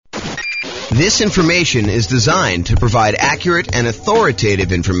This information is designed to provide accurate and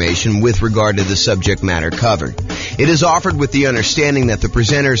authoritative information with regard to the subject matter covered. It is offered with the understanding that the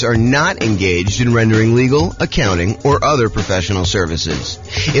presenters are not engaged in rendering legal, accounting, or other professional services.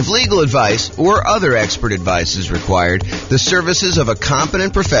 If legal advice or other expert advice is required, the services of a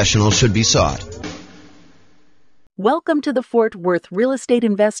competent professional should be sought. Welcome to the Fort Worth Real Estate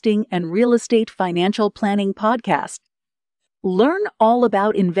Investing and Real Estate Financial Planning Podcast. Learn all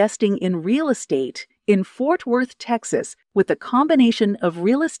about investing in real estate in Fort Worth, Texas, with a combination of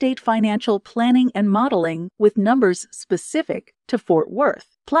real estate financial planning and modeling with numbers specific to Fort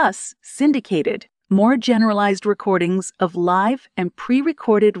Worth, plus syndicated, more generalized recordings of live and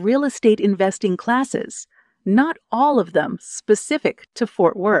pre-recorded real estate investing classes, not all of them specific to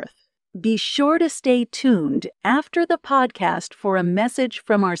Fort Worth. Be sure to stay tuned after the podcast for a message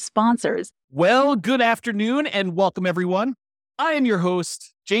from our sponsors. Well, good afternoon and welcome everyone. I am your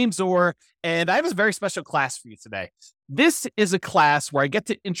host, James Orr, and I have a very special class for you today. This is a class where I get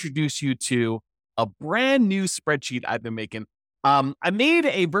to introduce you to a brand new spreadsheet I've been making. I made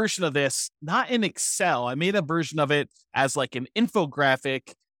a version of this, not in Excel. I made a version of it as like an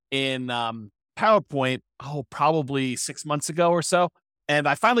infographic in PowerPoint, probably 6 months ago or so. And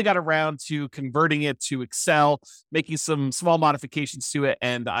I finally got around to converting it to Excel, making some small modifications to it,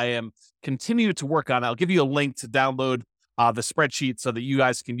 and I am continuing to work on it. I'll give you a link to download the spreadsheet so that you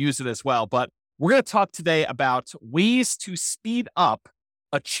guys can use it as well. But we're going to talk today about ways to speed up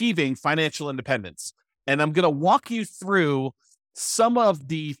achieving financial independence. And I'm going to walk you through some of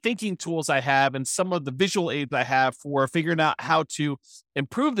the thinking tools I have and some of the visual aids I have for figuring out how to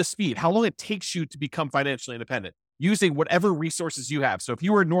improve the speed, how long it takes you to become financially independent, using whatever resources you have. So if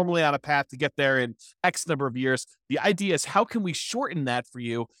you were normally on a path to get there in X number of years, the idea is how can we shorten that for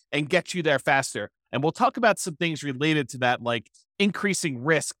you and get you there faster? And we'll talk about some things related to that, like increasing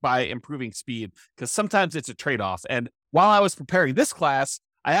risk by improving speed, because sometimes it's a trade-off. And while I was preparing this class,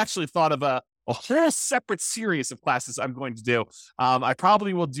 I actually thought of a whole separate series of classes I'm going to do. I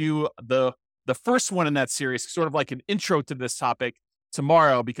probably will do the first one in that series, sort of like an intro to this topic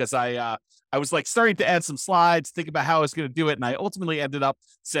tomorrow, because I was like starting to add some slides, think about how I was going to do it. And I ultimately ended up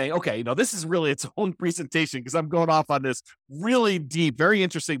saying, okay, this is really its own presentation because I'm going off on this really deep, very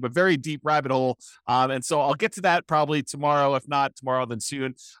interesting, but very deep rabbit hole. And so I'll get to that probably tomorrow. If not tomorrow, then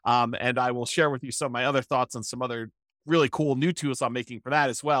soon. And I will share with you some of my other thoughts on some other really cool new tools I'm making for that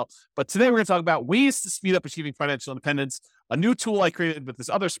as well. But today we're going to talk about ways to speed up achieving financial independence, a new tool I created with this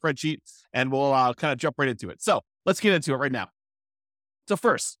other spreadsheet, and we'll kind of jump right into it. So let's get into it right now. So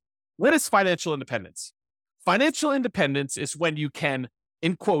first, what is financial independence? Financial independence is when you can,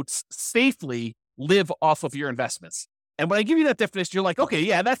 in quotes, safely live off of your investments. And when I give you that definition, you're like, okay,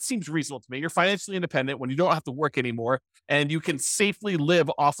 yeah, that seems reasonable to me. You're financially independent when you don't have to work anymore and you can safely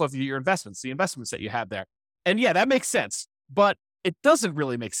live off of your investments, the investments that you have there. And yeah, that makes sense, but it doesn't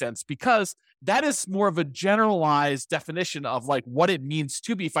really make sense because that is more of a generalized definition of like what it means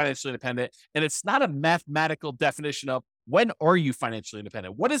to be financially independent. And it's not a mathematical definition of when are you financially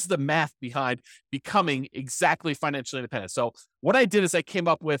independent? What is the math behind becoming exactly financially independent? So what I did is I came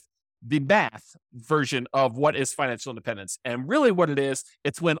up with the math version of what is financial independence. And really what it is,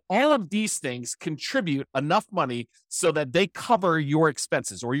 it's when all of these things contribute enough money so that they cover your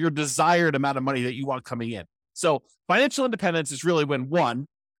expenses or your desired amount of money that you want coming in. So financial independence is really when, one,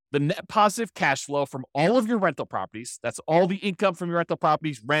 the net positive cash flow from all of your rental properties, that's all the income from your rental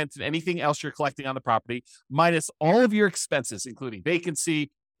properties, rent, and anything else you're collecting on the property, minus all of your expenses, including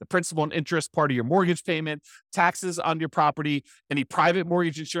vacancy, the principal and interest part of your mortgage payment, taxes on your property, any private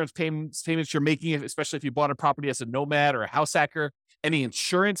mortgage insurance payments you're making, especially if you bought a property as a nomad or a house hacker, any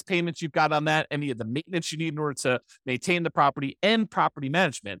insurance payments you've got on that, any of the maintenance you need in order to maintain the property, and property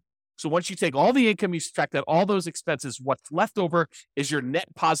management. So once you take all the income, you subtract out all those expenses, what's left over is your net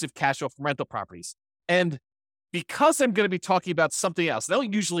positive cash flow from rental properties. And because I'm going to be talking about something else, I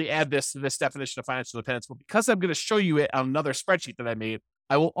don't usually add this to this definition of financial independence, but because I'm going to show you it on another spreadsheet that I made,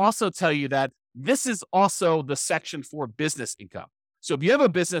 I will also tell you that this is also the section for business income. So if you have a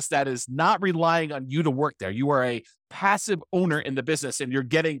business that is not relying on you to work there, you are a passive owner in the business and you're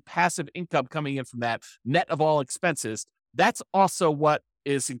getting passive income coming in from that net of all expenses, that's also what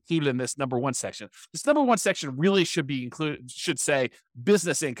is included in this number one section. This number one section really should say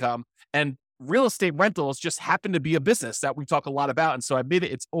business income, and real estate rentals just happen to be a business that we talk a lot about. And so I made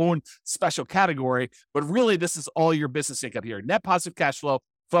it its own special category, but really this is all your business income here. Net positive cash flow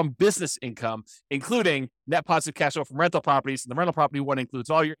from business income, including net positive cash flow from rental properties. And the rental property one includes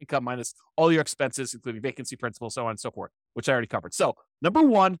all your income minus all your expenses, including vacancy, principal, so on and so forth, which I already covered. So number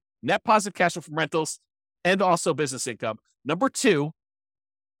one, net positive cash flow from rentals and also business income. Number two,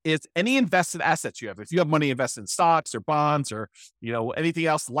 is any invested assets you have. If you have money invested in stocks or bonds or, anything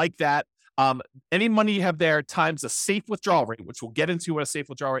else like that, any money you have there times a safe withdrawal rate, which we'll get into what a safe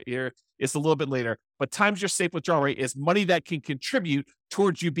withdrawal rate here is a little bit later, but times your safe withdrawal rate is money that can contribute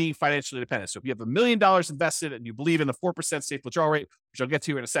towards you being financially independent. So if you have $1 million invested and you believe in the 4% safe withdrawal rate, which I'll get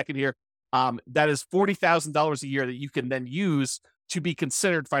to in a second here, that is $40,000 a year that you can then use to be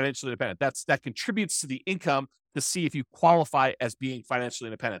considered financially independent. That contributes to the income to see if you qualify as being financially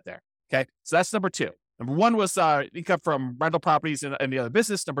independent there. Okay, so that's number two. Number one was income from rental properties and the other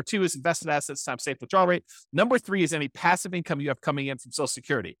business. Number two is invested assets times safe withdrawal rate. Number three is any passive income you have coming in from Social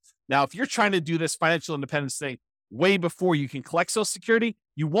Security. Now, if you're trying to do this financial independence thing way before you can collect Social Security,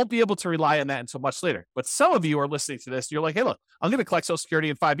 you won't be able to rely on that until much later. But some of you are listening to this, you're like, hey, look, I'm going to collect Social Security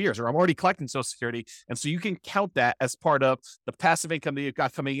in 5 years, or I'm already collecting Social Security. And so you can count that as part of the passive income that you've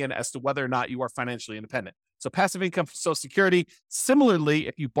got coming in as to whether or not you are financially independent. So passive income from Social Security. Similarly,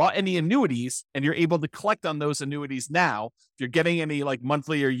 if you bought any annuities and you're able to collect on those annuities now, if you're getting any like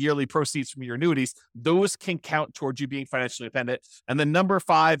monthly or yearly proceeds from your annuities, those can count towards you being financially independent. And then number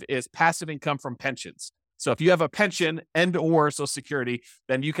five is passive income from pensions. So if you have a pension and or Social Security,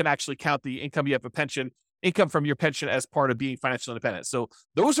 then you can actually count the income you have income from your pension as part of being financially independent. So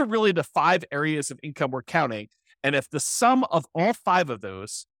those are really the 5 areas of income we're counting. And if the sum of all 5 of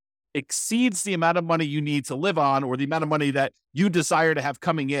those exceeds the amount of money you need to live on, or the amount of money that you desire to have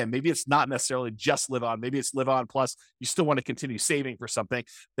coming in, maybe it's not necessarily just live on, maybe it's live on plus you still want to continue saving for something,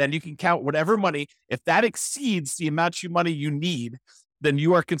 then you can count whatever money. If that exceeds the amount of money you need, then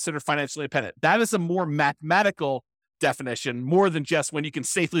you are considered financially independent. That is a more mathematical definition, more than just when you can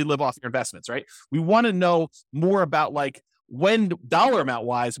safely live off your investments, right? We want to know more about like when dollar amount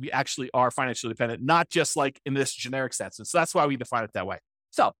wise, we actually are financially independent, not just like in this generic sense. And so that's why we define it that way.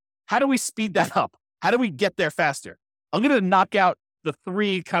 So how do we speed that up? How do we get there faster? I'm going to knock out the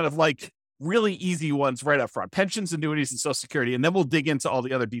 3 kind of like really easy ones right up front: pensions, annuities, and Social Security. And then we'll dig into all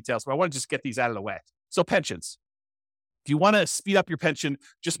the other details. But I want to just get these out of the way. So pensions. If you want to speed up your pension,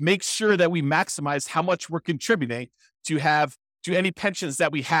 just make sure that we maximize how much we're contributing to any pensions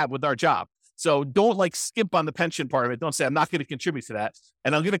that we have with our job. So don't like skimp on the pension part of it. Don't say, I'm not going to contribute to that.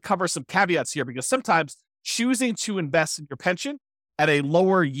 And I'm going to cover some caveats here, because sometimes choosing to invest in your pension at a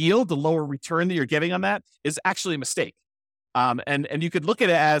lower yield, the lower return that you're getting on that, is actually a mistake. And you could look at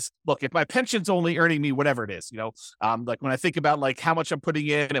it as, look, if my pension's only earning me whatever it is, like when I think about like how much I'm putting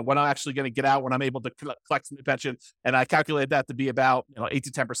in and when I'm actually going to get out when I'm able to collect some pension, and I calculate that to be about 8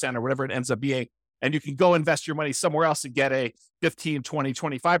 to 10% or whatever it ends up being, and you can go invest your money somewhere else and get a 15, 20,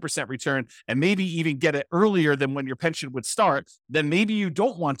 25% return, and maybe even get it earlier than when your pension would start, then maybe you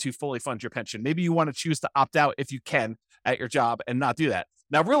don't want to fully fund your pension. Maybe you want to choose to opt out if you can at your job and not do that.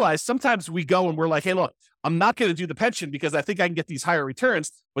 Now realize sometimes we go and we're like, hey, look, I'm not going to do the pension because I think I can get these higher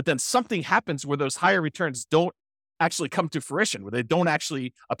returns, but then something happens where those higher returns don't actually come to fruition, where they don't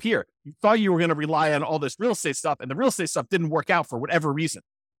actually appear. You thought you were going to rely on all this real estate stuff, and the real estate stuff didn't work out for whatever reason.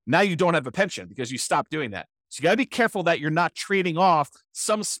 Now you don't have a pension because you stopped doing that. So you got to be careful that you're not trading off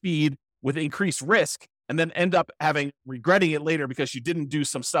some speed with increased risk and then end up regretting it later because you didn't do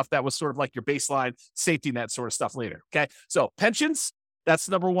some stuff that was sort of like your baseline safety net sort of stuff later. Okay. So pensions, that's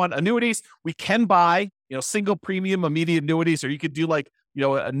number one. Annuities, we can buy, single premium immediate annuities, or you could do like,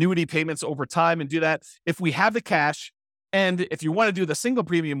 annuity payments over time and do that if we have the cash. And if you want to do the single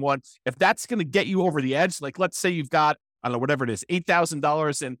premium one, if that's going to get you over the edge, like let's say you've got, I don't know, whatever it is,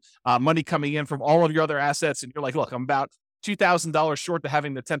 $8,000 in money coming in from all of your other assets. And you're like, look, I'm about $2,000 short to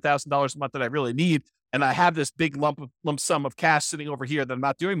having the $10,000 a month that I really need. And I have this big lump sum of cash sitting over here that I'm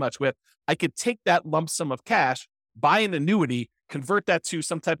not doing much with. I could take that lump sum of cash, buy an annuity, convert that to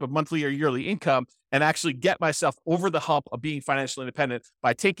some type of monthly or yearly income, and actually get myself over the hump of being financially independent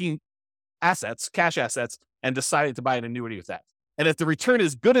by taking cash assets, and deciding to buy an annuity with that. And if the return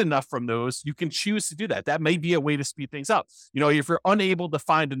is good enough from those, you can choose to do that. That may be a way to speed things up. If you're unable to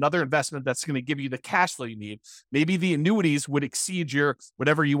find another investment that's going to give you the cash flow you need, maybe the annuities would exceed your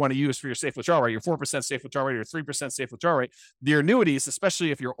whatever you want to use for your safe withdrawal rate, your 4% safe withdrawal rate, or 3% safe withdrawal rate. The annuities,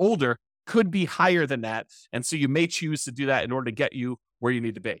 especially if you're older, could be higher than that. And so you may choose to do that in order to get you where you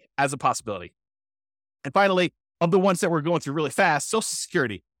need to be as a possibility. And finally, of the ones that we're going through really fast, Social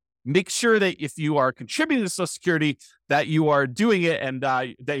Security. Make sure that if you are contributing to Social Security, that you are doing it and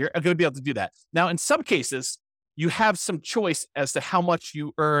that you're going to be able to do that. Now, in some cases, you have some choice as to how much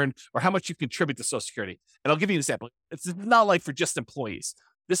you earn or how much you contribute to Social Security. And I'll give you an example. It's not like for just employees.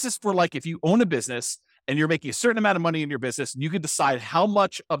 This is for like if you own a business and you're making a certain amount of money in your business, and you can decide how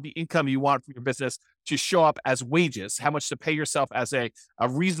much of the income you want from your business to show up as wages, how much to pay yourself as a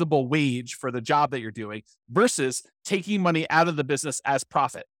reasonable wage for the job that you're doing versus taking money out of the business as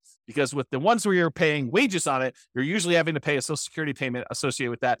profit. because with the ones where you're paying wages on it, you're usually having to pay a Social Security payment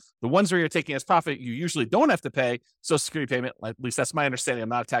associated with that. The ones where you're taking as profit, you usually don't have to pay Social Security payment. At least that's my understanding. I'm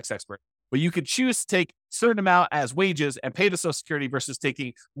not a tax expert. But you could choose to take a certain amount as wages and pay the Social Security versus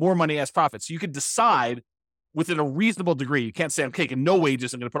taking more money as profit. So you could decide within a reasonable degree. You can't say, I'm taking no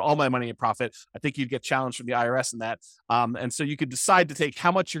wages, I'm going to put all my money in profit. I think you'd get challenged from the IRS in that. And so you could decide to take how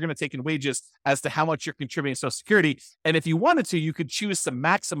much you're going to take in wages as to how much you're contributing to Social Security. And if you wanted to, you could choose to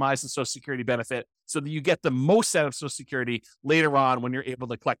maximize the Social Security benefit so that you get the most out of Social Security later on when you're able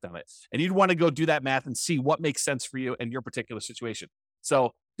to collect on it. And you'd want to go do that math and see what makes sense for you in your particular situation.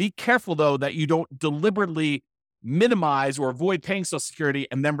 So be careful, though, that you don't deliberately minimize or avoid paying Social Security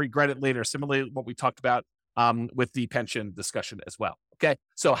and then regret it later. Similarly, what we talked about with the pension discussion as well. Okay.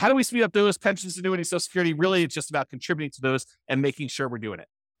 So how do we speed up those pensions, annuities, Social Security? Really, it's just about contributing to those and making sure we're doing it.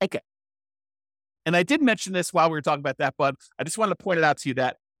 Okay. And I did mention this while we were talking about that, but I just wanted to point it out to you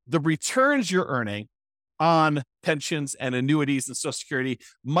that the returns you're earning on pensions and annuities and Social Security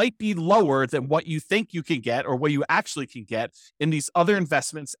might be lower than what you think you can get or what you actually can get in these other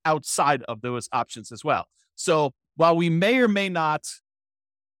investments outside of those options as well. So while we may or may not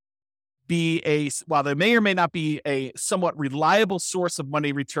while there may or may not be a somewhat reliable source of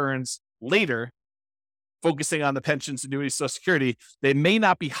money returns later, focusing on the pensions, annuities, Social Security, they may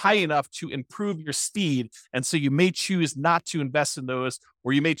not be high enough to improve your speed. And so you may choose not to invest in those,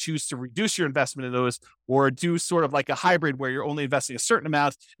 or you may choose to reduce your investment in those, or do sort of like a hybrid where you're only investing a certain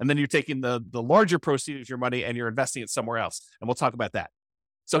amount, and then you're taking the larger proceeds of your money and you're investing it somewhere else. And we'll talk about that.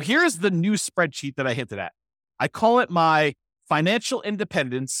 So here's the new spreadsheet that I hinted at. I call it my financial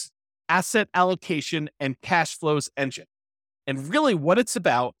independence, asset allocation, and cash flows engine. And really what it's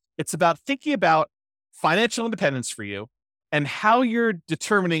about thinking about financial independence for you and how you're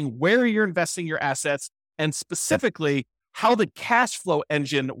determining where you're investing your assets, and specifically how the cash flow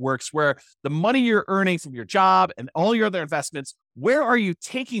engine works, where the money you're earning from your job and all your other investments, where are you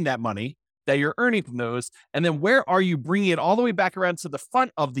taking that money that you're earning from those? And then where are you bringing it all the way back around to the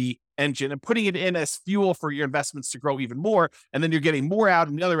front of the engine and putting it in as fuel for your investments to grow even more? And then you're getting more out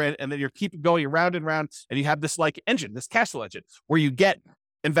on the other end, and then you're keeping going around and around, and you have this like engine, this cash flow engine, where you get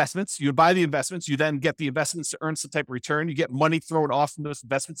investments, you buy the investments, you then get the investments to earn some type of return, you get money thrown off from those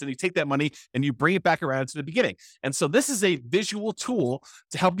investments, and you take that money and you bring it back around to the beginning. And so this is a visual tool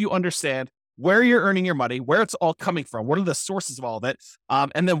to help you understand where you're earning your money, where it's all coming from, what are the sources of all of it,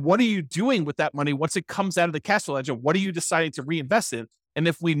 and then what are you doing with that money once it comes out of the cash flow engine? What are you deciding to reinvest in? And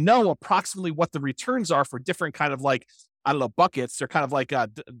if we know approximately what the returns are for different kind of like, I don't know, buckets, they're kind of like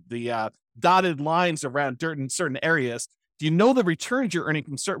the dotted lines around certain areas. Do you know the returns you're earning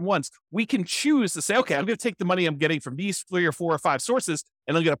from certain ones? We can choose to say, okay, I'm going to take the money I'm getting from these 3 or 4 or 5 sources,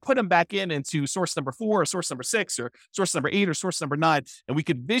 and I'm going to put them back into source number 4 or source number 6 or source number 8 or source number 9. And we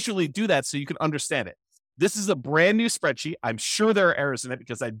could visually do that so you can understand it. This is a brand new spreadsheet. I'm sure there are errors in it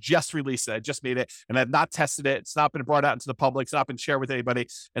because I just released it. I just made it and I've not tested it. It's not been brought out into the public. It's not been shared with anybody.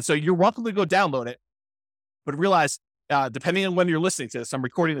 And so you're welcome to go download it, but realize, depending on when you're listening to this, I'm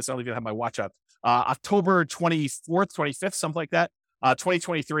recording this. I don't even have my watch up. October 24th, 25th, something like that,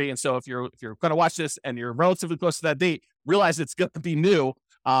 2023. And so if you're going to watch this and you're relatively close to that date, realize it's going to be new.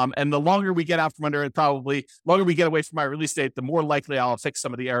 And the longer we get out from under it, probably longer we get away from my release date, the more likely I'll fix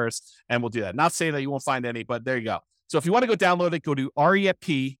some of the errors, and we'll do that. Not saying that you won't find any, but there you go. So if you want to go download it, go to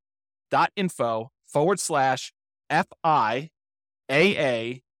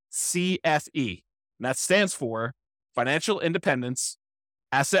refp.info/FIAACFE. And that stands for Financial Independence,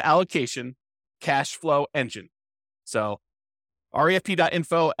 Asset Allocation, Cash Flow Engine. So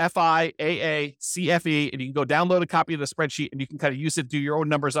refp.info, FIAACFE, and you can go download a copy of the spreadsheet and you can kind of use it, do your own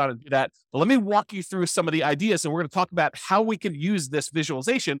numbers on it, and do that. But let me walk you through some of the ideas, and we're going to talk about how we can use this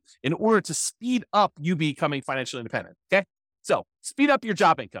visualization in order to speed up you becoming financially independent. Okay. So speed up your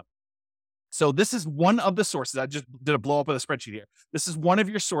job income. So this is one of the sources. I just did a blow up of the spreadsheet here. This is one of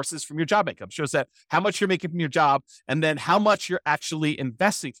your sources from your job income. It shows that how much you're making from your job and then how much you're actually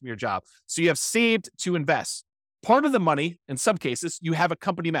investing from your job. So you have saved to invest. Part of the money, in some cases, you have a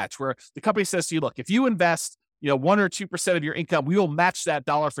company match where the company says to you, look, if you invest 1 or 2% of your income, we will match that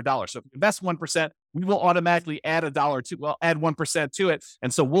dollar for dollar. So if you invest 1%, we will automatically add add 1% to it.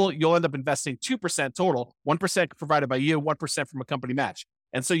 And so you'll end up investing 2% total, 1% provided by you, 1% from a company match.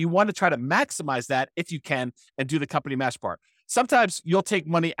 And so you want to try to maximize that if you can and do the company match part. Sometimes you'll take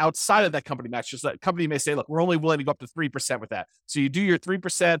money outside of that company match. Just that company may say, look, we're only willing to go up to 3% with that. So you do your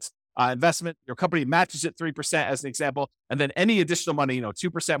 3% investment, your company matches it 3% as an example. And then any additional money,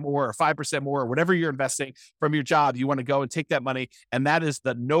 2% more or 5% more or whatever you're investing from your job, you want to go and take that money. And that is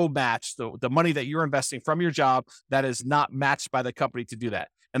the no match, the money that you're investing from your job that is not matched by the company to do that.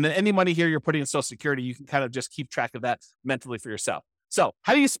 And then any money here you're putting in Social Security, you can kind of just keep track of that mentally for yourself. So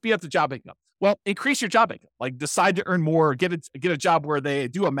how do you speed up the job income? Well, increase your job income. Like decide to earn more, get a job where they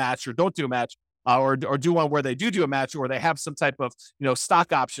do a match or don't do a match, or do one where they do a match, or they have some type of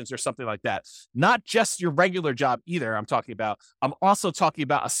stock options or something like that. Not just your regular job either. I'm also talking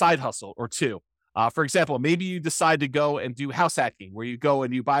about a side hustle or two. For example, maybe you decide to go and do house hacking, where you go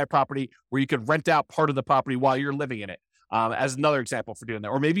and you buy a property where you could rent out part of the property while you're living in it. As another example for doing that.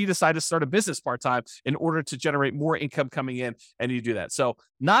 Or maybe you decide to start a business part-time in order to generate more income coming in, and you do that. So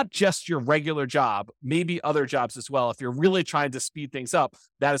not just your regular job, maybe other jobs as well. If you're really trying to speed things up,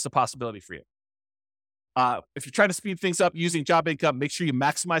 that is a possibility for you. If you're trying to speed things up using job income, make sure you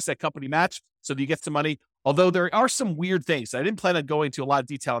maximize that company match so that you get some money. Although there are some weird things. I didn't plan on going into a lot of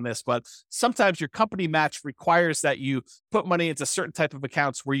detail on this, but sometimes your company match requires that you put money into certain type of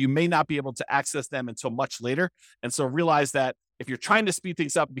accounts where you may not be able to access them until much later. And so realize that if you're trying to speed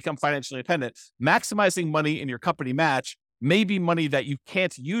things up and become financially independent, maximizing money in your company match may be money that you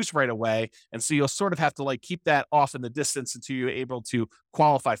can't use right away. And so you'll sort of have to keep that off in the distance until you're able to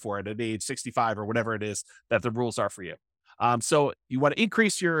qualify for it at age 65 or whatever it is that the rules are for you. So you want to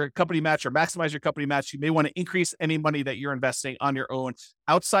increase your company match or maximize your company match. You may want to increase any money that you're investing on your own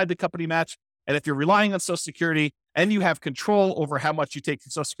outside the company match. And if you're relying on Social Security and you have control over how much you take from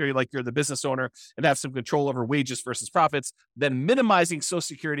Social Security, like you're the business owner and have some control over wages versus profits, then minimizing Social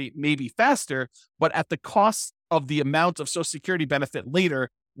Security may be faster, but at the cost of the amount of Social Security benefit later,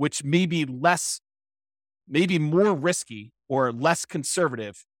 which may be more risky or less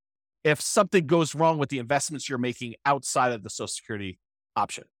conservative if something goes wrong with the investments you're making outside of the Social Security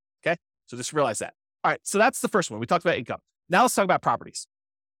option. Okay. So just realize that. All right. So that's the first one. We talked about income. Now let's talk about properties.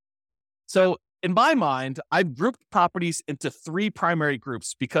 So in my mind, I've grouped properties into three primary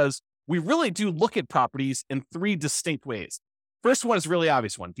groups because we really do look at properties in three distinct ways. First one is a really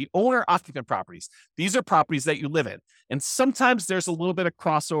obvious one, the owner-occupant properties. These are properties that you live in. And sometimes there's a little bit of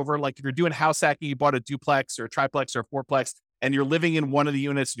crossover, like if you're doing house hacking, you bought a duplex or a triplex or a fourplex, and you're living in one of the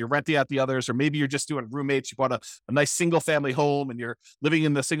units and you're renting out the others, or maybe you're just doing roommates. You bought a nice single family home and you're living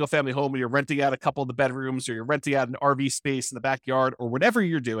in the single family home and you're renting out a couple of the bedrooms, or you're renting out an RV space in the backyard, or whatever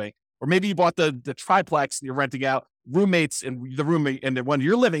you're doing. Or maybe you bought the triplex and you're renting out roommates in the room and the one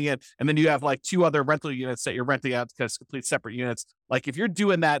you're living in. And then you have two other rental units that you're renting out as complete separate units. If you're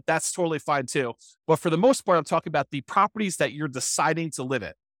doing that, that's totally fine too. But for the most part, I'm talking about the properties that you're deciding to live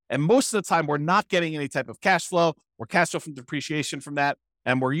in. And most of the time, we're not getting any type of cash flow or cash flow from depreciation from that.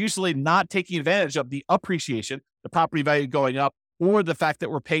 And we're usually not taking advantage of the appreciation, the property value going up, or the fact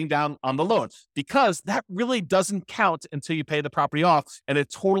that we're paying down on the loan, because that really doesn't count until you pay the property off, and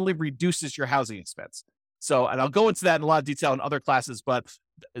it totally reduces your housing expense. So, and I'll go into that in a lot of detail in other classes, but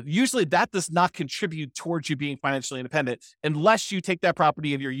usually that does not contribute towards you being financially independent unless you take that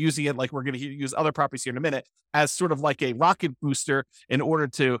property and you're using it, like we're going to use other properties here in a minute, as sort of like a rocket booster in order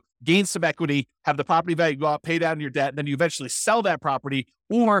to gain some equity, have the property value go up, pay down your debt, and then you eventually sell that property.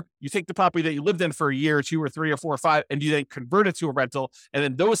 Or you take the property that you lived in for a year or two or three or four or five, and you then convert it to a rental. And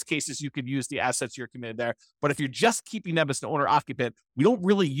in those cases, you could use the assets you're committed there. But if you're just keeping them as an owner occupant, we don't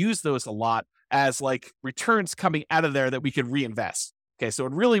really use those a lot as returns coming out of there that we could reinvest. Okay, so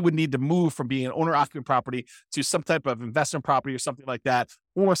it really would need to move from being an owner-occupant property to some type of investment property or something like that,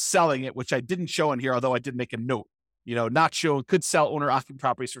 or selling it, which I didn't show in here, although I did make a note. Not show could sell owner-occupant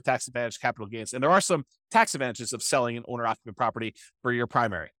properties for tax advantage capital gains. And there are some tax advantages of selling an owner-occupant property for your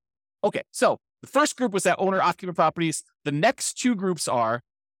primary. Okay, so the first group was that owner-occupant properties. The next two groups are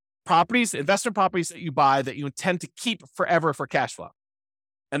properties, investment properties that you buy that you intend to keep forever for cash flow.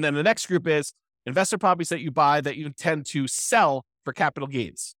 And then the next group is investment properties that you buy that you intend to sell for capital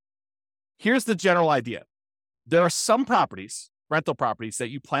gains. Here's the general idea. There are some properties, rental properties, that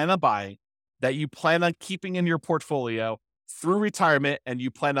you plan on buying, that you plan on keeping in your portfolio through retirement, and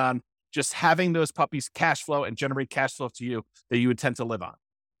you plan on just having those puppies cash flow and generate cash flow to you that you intend to live on.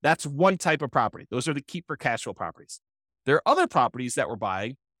 That's one type of property. Those are the keep for cash flow properties. There are other properties that we're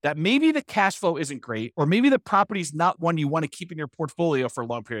buying that maybe the cash flow isn't great, or maybe the property is not one you want to keep in your portfolio for a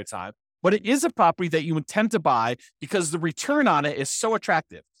long period of time, but it is a property that you intend to buy because the return on it is so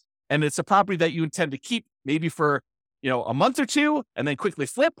attractive. And it's a property that you intend to keep maybe for, a month or two and then quickly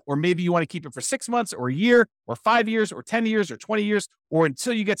flip, or maybe you want to keep it for 6 months or a year or 5 years or 10 years or 20 years, or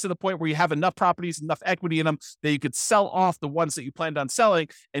until you get to the point where you have enough properties, enough equity in them that you could sell off the ones that you planned on selling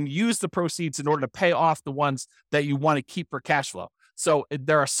and use the proceeds in order to pay off the ones that you want to keep for cash flow. So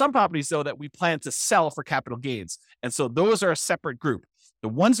there are some properties, though, that we plan to sell for capital gains. And so those are a separate group. The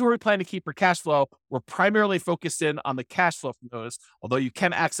ones where we plan to keep for cash flow, we're primarily focused in on the cash flow from those, although you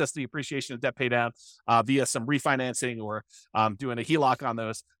can access the appreciation of debt pay down via some refinancing or doing a HELOC on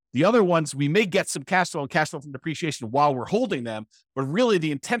those. The other ones, we may get some cash flow and cash flow from depreciation while we're holding them, but really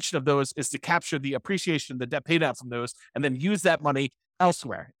the intention of those is to capture the appreciation, the debt pay down from those, and then use that money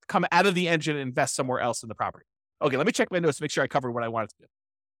elsewhere, come out of the engine and invest somewhere else in the property. Okay, let me check my notes to make sure I covered what I wanted to do.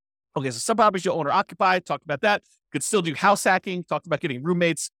 Okay, so some properties you'll owner occupy, talked about that. You could still do house hacking, talked about getting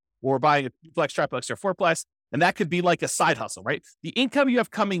roommates or buying a duplex, triplex, or fourplex. And that could be like a side hustle, right? The income you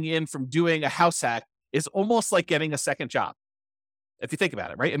have coming in from doing a house hack is almost like getting a second job. If you think about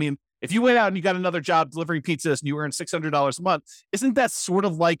it, right? I mean, if you went out and you got another job delivering pizzas and you earn $600 a month, isn't that sort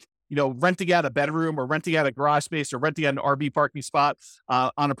of like, renting out a bedroom or renting out a garage space or renting out an RV parking spot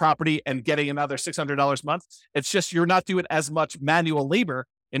on a property and getting another $600 a month? It's just you're not doing as much manual labor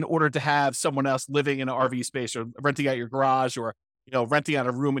in order to have someone else living in an RV space or renting out your garage or, renting out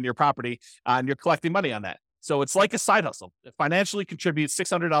a room in your property and you're collecting money on that. So it's like a side hustle. It financially contributes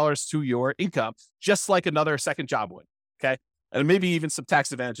 $600 to your income, just like another second job would. Okay. And maybe even some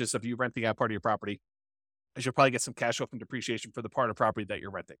tax advantages of you renting out part of your property, as you'll probably get some cash flow from depreciation for the part of property that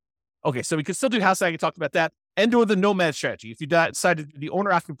you're renting. Okay. So we could still do house hacking, talked about that, and or the nomad strategy. If you decide to do the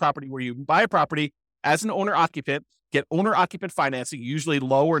owner occupant property where you buy a property as an owner occupant, get owner occupant financing, usually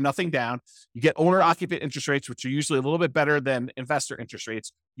low or nothing down. You get owner occupant interest rates, which are usually a little bit better than investor interest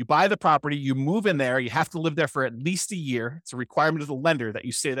rates. You buy the property, you move in there, you have to live there for at least a year. It's a requirement of the lender that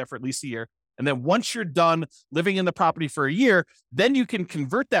you stay there for at least a year. And then once you're done living in the property for a year, then you can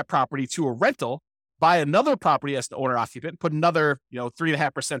convert that property to a rental, buy another property as an owner occupant, put another,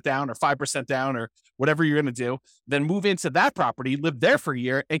 3.5% down or 5% down or whatever you're going to do, then move into that property, live there for a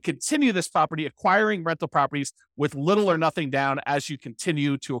year and continue this property, acquiring rental properties with little or nothing down as you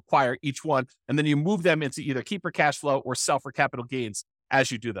continue to acquire each one. And then you move them into either keeper cash flow or sell for capital gains as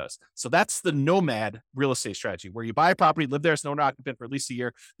you do those. So that's the nomad real estate strategy, where you buy a property, live there as an owner occupant for at least a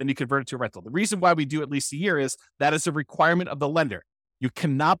year, then you convert it to a rental. The reason why we do at least a year is that is a requirement of the lender. You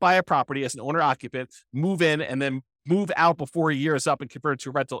cannot buy a property as an owner occupant, move in, and then move out before a year is up and convert it to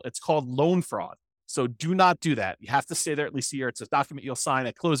a rental. It's called loan fraud. So do not do that. You have to stay there at least a year. It's a document you'll sign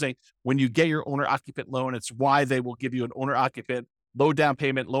at closing when you get your owner occupant loan. It's why they will give you an owner occupant low down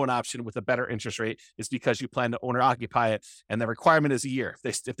payment loan option with a better interest rate, is because you plan to owner occupy it. And the requirement is a year.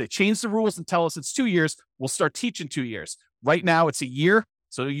 If they change the rules and tell us it's 2 years, we'll start teaching 2 years. Right now it's a year.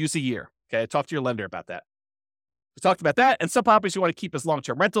 So use a year. Okay. Talk to your lender about that. We talked about that. And some properties you want to keep as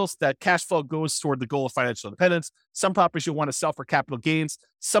long-term rentals. That cash flow goes toward the goal of financial independence. Some properties you want to sell for capital gains.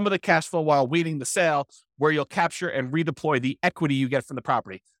 Some of the cash flow while waiting the sale, where you'll capture and redeploy the equity you get from the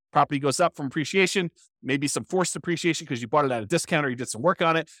property. Property goes up from appreciation, maybe some forced appreciation because you bought it at a discount or you did some work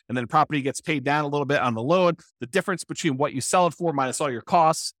on it. And then property gets paid down a little bit on the loan. The difference between what you sell it for minus all your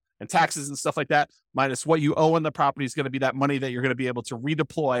costs and taxes and stuff like that, minus what you owe on the property, is going to be that money that you're going to be able to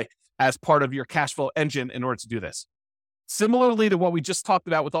redeploy as part of your cash flow engine in order to do this. Similarly to what we just talked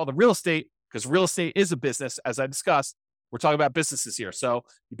about with all the real estate, because real estate is a business, as I discussed, we're talking about businesses here. So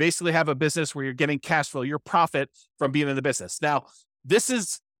you basically have a business where you're getting cash flow, your profit from being in the business. Now, this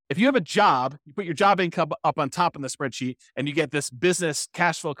is, if you have a job, you put your job income up on top in the spreadsheet and you get this business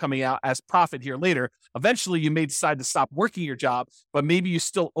cash flow coming out as profit here later. Eventually, you may decide to stop working your job, but maybe you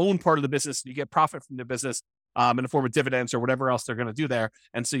still own part of the business and you get profit from the business in the form of dividends or whatever else they're going to do there.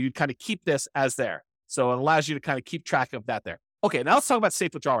 And so you kind of keep this as there. So it allows you to kind of keep track of that there. Okay, now let's talk about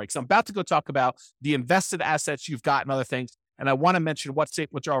safe withdrawal rate, because I'm about to go talk about the invested assets you've got and other things. And I want to mention what safe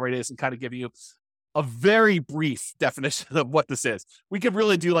withdrawal rate is and kind of give you a very brief definition of what this is. We could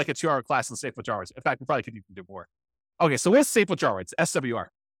really do like a 2-hour class on safe withdrawal rates. In fact, we probably could even do more. Okay, so where's safe withdrawal rates? SWR.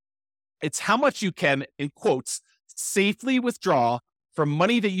 It's how much you can, in quotes, safely withdraw from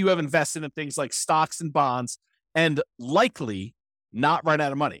money that you have invested in things like stocks and bonds and likely not run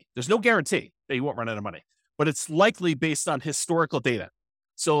out of money. There's no guarantee that you won't run out of money, but it's likely based on historical data.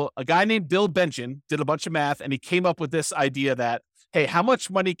 So a guy named Bill Bengen did a bunch of math and he came up with this idea that, hey, how much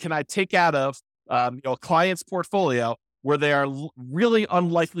money can I take out of a client's portfolio where they are really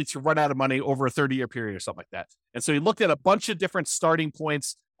unlikely to run out of money over a 30-year period or something like that. And so he looked at a bunch of different starting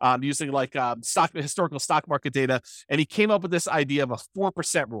points using like historical stock market data. And he came up with this idea of a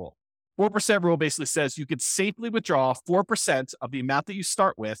 4% rule. 4% rule basically says you could safely withdraw 4% of the amount that you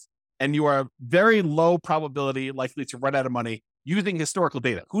start with, and you are very low probability likely to run out of money using historical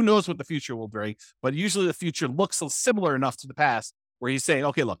data. Who knows what the future will bring, but usually the future looks similar enough to the past where he's saying,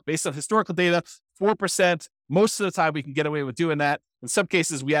 okay, look, based on historical data, 4%, most of the time we can get away with doing that. In some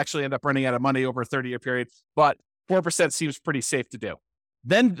cases, we actually end up running out of money over a 30-year period, but 4% seems pretty safe to do.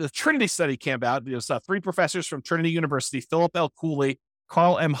 Then the Trinity study came out. There's 3 professors from Trinity University, Philip L. Cooley,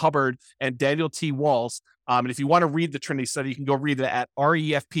 Carl M. Hubbard and Daniel T. Walls. And if you want to read the Trinity study, you can go read it at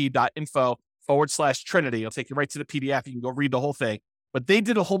refp.info/Trinity. It'll take you right to the PDF. You can go read the whole thing. But they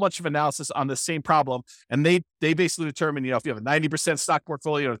did a whole bunch of analysis on the same problem. And they basically determined, if you have a 90% stock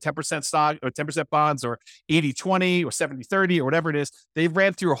portfolio, or 10% stock, or 10% bonds, or 80-20, or 70-30, or whatever it is, they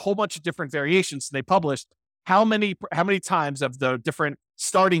ran through a whole bunch of different variations. And they published how many times of the different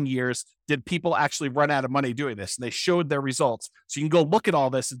starting years did people actually run out of money doing this. And they showed their results. So you can go look at all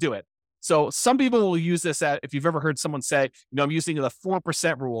this and do it. So some people will use this if you've ever heard someone say, I'm using the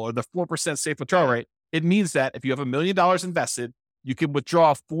 4% rule or the 4% safe withdrawal rate. It means that if you have $1 million invested, you can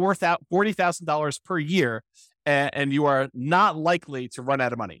withdraw $40,000 per year, and you are not likely to run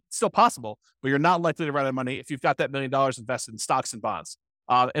out of money. It's still possible, but you're not likely to run out of money if you've got that $1 million invested in stocks and bonds.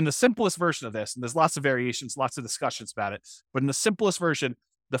 In the simplest version of this, and there's lots of variations, lots of discussions about it, but in the simplest version,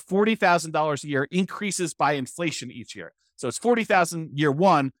 the $40,000 a year increases by inflation each year. So it's $40,000 year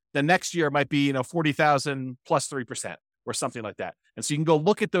one, the next year might be, $40,000 plus 3% or something like that. And so you can go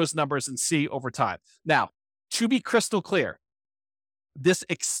look at those numbers and see over time. Now, to be crystal clear, this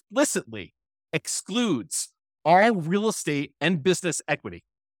explicitly excludes all real estate and business equity.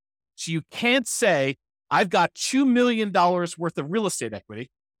 So you can't say, I've got $2 million worth of real estate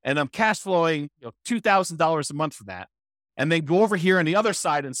equity and I'm cash flowing $2,000 a month for that. And then go over here on the other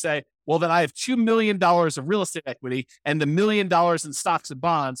side and say, well, then I have $2 million of real estate equity and $1 million in stocks and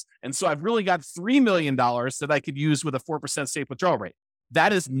bonds. And so I've really got $3 million that I could use with a 4% safe withdrawal rate.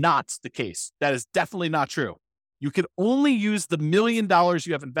 That is not the case. That is definitely not true. You can only use the $1 million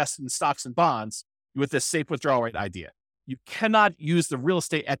you have invested in stocks and bonds with this safe withdrawal rate idea. You cannot use the real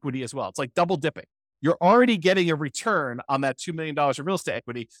estate equity as well. It's like double dipping. You're already getting a return on that $2 million of real estate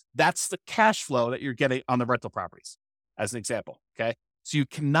equity. That's the cash flow that you're getting on the rental properties, as an example. Okay. So you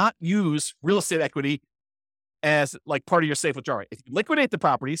cannot use real estate equity as like part of your safe withdrawal rate. If you liquidate the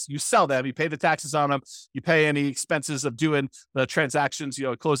properties, you sell them, you pay the taxes on them, you pay any expenses of doing the transactions,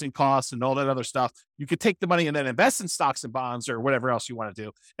 closing costs and all that other stuff. You could take the money and then invest in stocks and bonds or whatever else you want to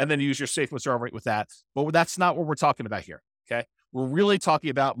do, and then use your safe withdrawal rate with that. But that's not what we're talking about here. Okay. We're really talking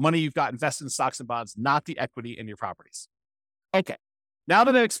about money you've got invested in stocks and bonds, not the equity in your properties. Okay. Now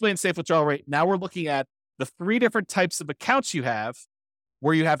that I've explained safe withdrawal rate, now we're looking at the 3 different types of accounts you have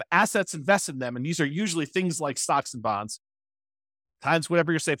where you have assets invested in them. And these are usually things like stocks and bonds times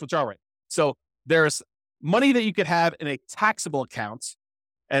whatever your safe withdrawal rate. So there's money that you could have in a taxable account.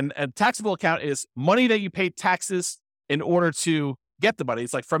 And a taxable account is money that you pay taxes in order to get the money.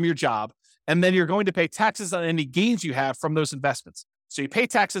 It's like from your job. And then you're going to pay taxes on any gains you have from those investments. So you pay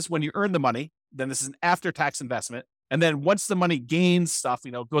taxes when you earn the money. Then this is an after-tax investment. And then once the money gains stuff,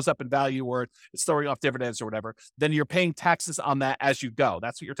 goes up in value or it's throwing off dividends or whatever, then you're paying taxes on that as you go.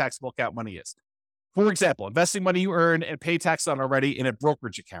 That's what your taxable account money is. For example, investing money you earn and pay tax on already in a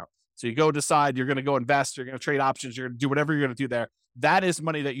brokerage account. So you go decide you're going to go invest, you're going to trade options, you're going to do whatever you're going to do there. That is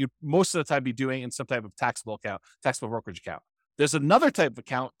money that you most of the time be doing in some type of taxable account, taxable brokerage account. There's another type of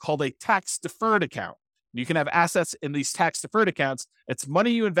account called a tax deferred account. You can have assets in these tax deferred accounts. It's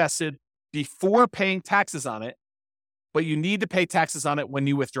money you invested before paying taxes on it, but you need to pay taxes on it when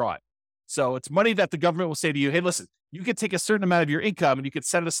you withdraw it. So it's money that the government will say to you, hey, listen, you could take a certain amount of your income and you could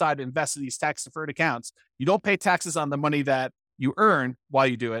set it aside and invest in these tax deferred accounts. You don't pay taxes on the money that you earn while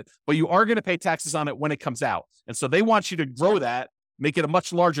you do it, but you are going to pay taxes on it when it comes out. And so they want you to grow that, make it a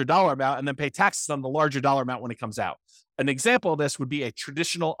much larger dollar amount, and then pay taxes on the larger dollar amount when it comes out. An example of this would be a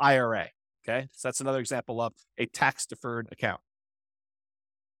traditional IRA. Okay. So that's another example of a tax deferred account.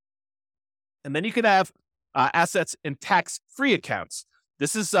 And then you could have assets in tax-free accounts.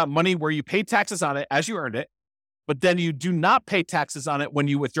 This is money where you pay taxes on it as you earned it, but then you do not pay taxes on it when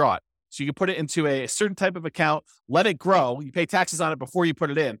you withdraw it. So you can put it into a certain type of account, let it grow. You pay taxes on it before you put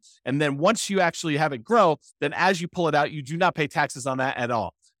it in. And then once you actually have it grow, then as you pull it out, you do not pay taxes on that at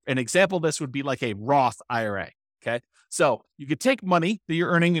all. An example of this would be like a Roth IRA. Okay. So you could take money that you're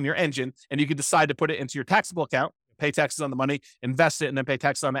earning in your engine and you could decide to put it into your taxable account, pay taxes on the money, invest it, and then pay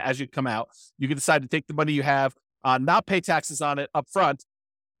taxes on it as you come out. You can decide to take the money you have, not pay taxes on it up front,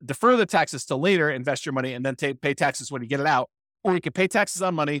 defer the taxes till later, invest your money, and then pay taxes when you get it out. Or you can pay taxes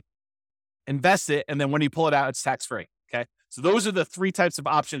on money, invest it, and then when you pull it out, it's tax-free. Okay. So those are the 3 types of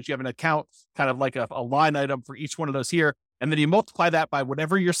options. You have an account, kind of like a line item for each one of those here. And then you multiply that by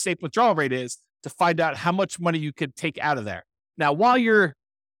whatever your safe withdrawal rate is to find out how much money you could take out of there. Now, while you're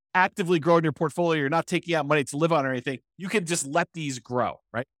actively growing your portfolio, you're not taking out money to live on or anything, you can just let these grow,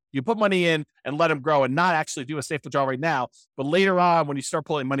 right? You put money in and let them grow and not actually do a safe withdrawal right now. But later on, when you start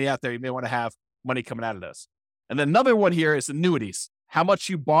pulling money out there, you may want to have money coming out of those. And then another one here is annuities. How much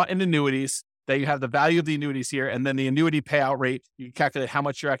you bought in annuities that you have the value of the annuities here, and then the annuity payout rate, you can calculate how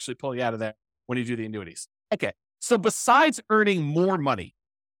much you're actually pulling out of there when you do the annuities. Okay, so besides earning more money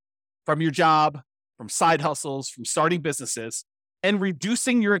from your job, from side hustles, from starting businesses, and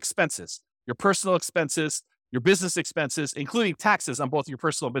reducing your expenses, your personal expenses, your business expenses, including taxes on both your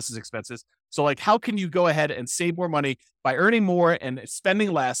personal and business expenses. So like, how can you go ahead and save more money by earning more and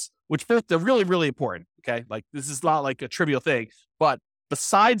spending less, which both are really, really important. Okay. Like this is not like a trivial thing, but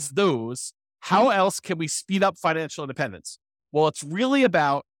besides those, how else can we speed up financial independence? Well, it's really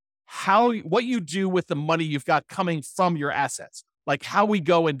about what you do with the money you've got coming from your assets, like how we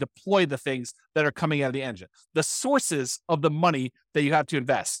go and deploy the things that are coming out of the engine, the sources of the money that you have to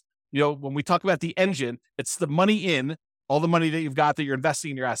invest. You know, when we talk about the engine, it's the money in, all the money that you've got that you're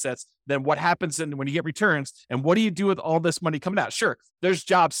investing in your assets. Then what happens when you get returns, and what do you do with all this money coming out? Sure, there's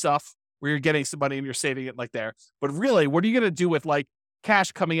job stuff where you're getting some money and you're saving it like there. But really, what are you going to do with like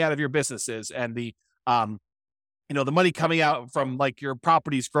cash coming out of your businesses and the money coming out from like your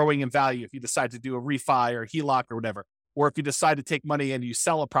properties growing in value if you decide to do a refi or HELOC or whatever, or if you decide to take money and you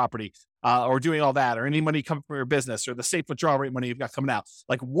sell a property, or doing all that, or any money coming from your business, or the safe withdrawal rate money you've got coming out.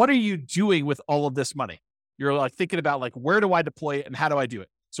 Like, what are you doing with all of this money? You're like thinking about like, where do I deploy it and how do I do it?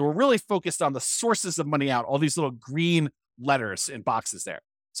 So we're really focused on the sources of money out, all these little green letters in boxes there.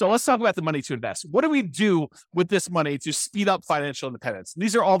 So let's talk about the money to invest. What do we do with this money to speed up financial independence? And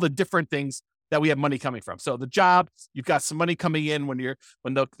these are all the different things that we have money coming from. So the job, you've got some money coming in when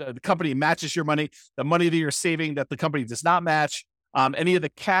the company matches your money, the money that you're saving that the company does not match. Any of the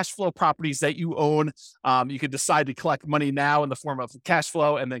cash flow properties that you own, you could decide to collect money now in the form of cash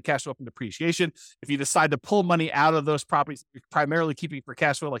flow and then cash flow from depreciation. If you decide to pull money out of those properties, you're primarily keeping for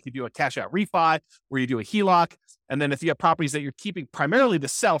cash flow, like you do a cash out refi, where you do a HELOC. And then if you have properties that you're keeping primarily to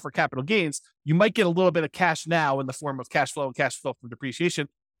sell for capital gains, you might get a little bit of cash now in the form of cash flow and cash flow from depreciation.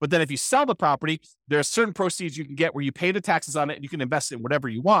 But then if you sell the property, there are certain proceeds you can get where you pay the taxes on it and you can invest in whatever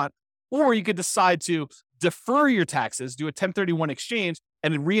you want. Or you could decide to defer your taxes, do a 1031 exchange,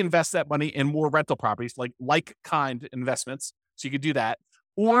 and then reinvest that money in more rental properties, like kind investments. So you could do that.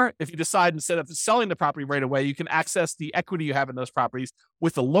 Or if you decide instead of selling the property right away, you can access the equity you have in those properties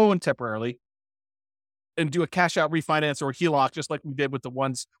with a loan temporarily and do a cash out refinance or HELOC, just like we did with the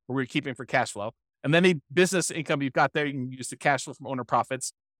ones where we were keeping for cash flow. And then any business income you've got there, you can use the cash flow from owner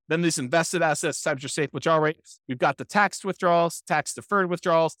profits. Then these invested assets times your safe withdrawal rate. We've got the tax withdrawals, tax deferred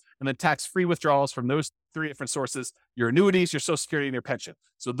withdrawals, and then tax-free withdrawals from those three different sources, your annuities, your Social Security, and your pension.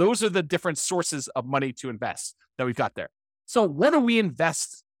 So those are the different sources of money to invest that we've got there. So what do we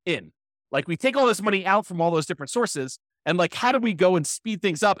invest in? Like we take all this money out from all those different sources, and like, how do we go and speed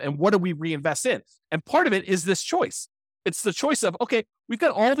things up? And what do we reinvest in? And part of it is this choice. It's the choice of, okay, we've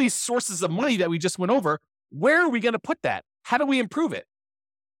got all these sources of money that we just went over. Where are we going to put that? How do we improve it?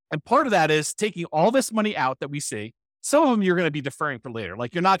 And part of that is taking all this money out that we see. Some of them you're going to be deferring for later.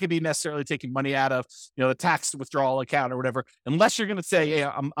 Like you're not going to be necessarily taking money out of, the tax withdrawal account or whatever, unless you're going to say,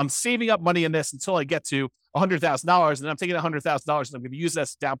 hey, I'm saving up money in this until I get to $100,000, and I'm taking $100,000 and I'm going to use that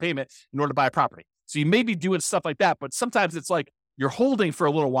as down payment in order to buy a property. So you may be doing stuff like that, but sometimes it's like you're holding for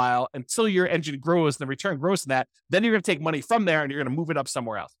a little while until your engine grows and the return grows in that. Then you're going to take money from there and you're going to move it up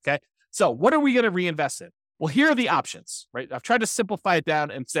somewhere else. Okay. So what are we going to reinvest in? Well, here are the options, right? I've tried to simplify it down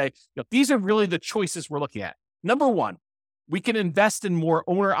and say, these are really the choices we're looking at. Number one, we can invest in more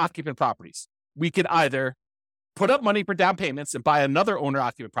owner-occupant properties. We could either put up money for down payments and buy another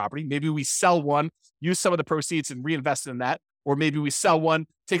owner-occupant property. Maybe we sell one, use some of the proceeds and reinvest in that. Or maybe we sell one,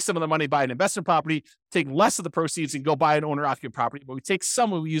 take some of the money, buy an investment property, take less of the proceeds and go buy an owner-occupant property. But we take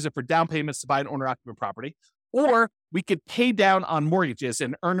some and we use it for down payments to buy an owner-occupant property. Or we could pay down on mortgages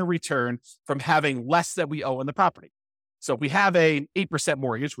and earn a return from having less that we owe on the property. So if we have a 8%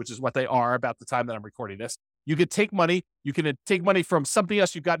 mortgage, which is what they are about the time that I'm recording this, you could take money, from something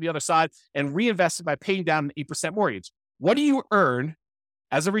else you've got on the other side and reinvest it by paying down an 8% mortgage. What do you earn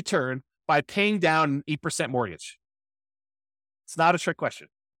as a return by paying down an 8% mortgage? It's not a trick question.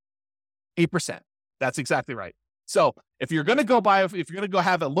 8%. That's exactly right. So if you're going to go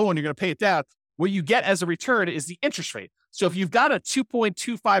have a loan, you're going to pay it down. What you get as a return is the interest rate. So if you've got a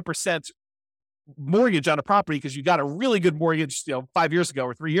 2.25% mortgage on a property because you got a really good mortgage 5 years ago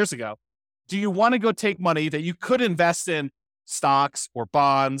or 3 years ago, do you want to go take money that you could invest in stocks or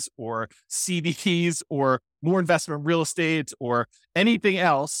bonds or CDs or more investment in real estate or anything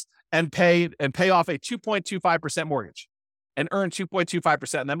else and pay off a 2.25% mortgage and earn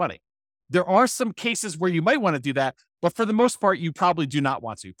 2.25% on that money? There are some cases where you might want to do that, but for the most part, you probably do not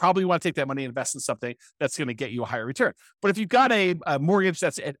want to. You probably want to take that money and invest in something that's going to get you a higher return. But if you've got a mortgage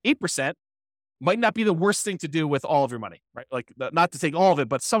that's at 8%, might not be the worst thing to do with all of your money, right? Like not to take all of it,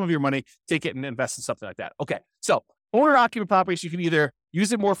 but some of your money, take it and invest in something like that. Okay. So owner-occupied properties, you can either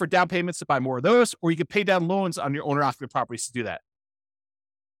use it more for down payments to buy more of those, or you can pay down loans on your owner-occupied properties to do that.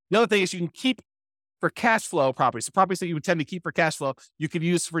 The other thing is you can keep for cash flow properties, the properties that you would tend to keep for cash flow, you could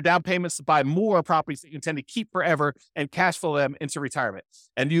use for down payments to buy more properties that you intend to keep forever and cash flow them into retirement.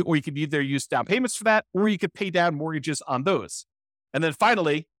 Or you could either use down payments for that, or you could pay down mortgages on those. And then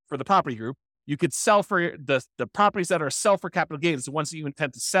finally, for the property group, you could sell for the properties that are sell for capital gains, the ones that you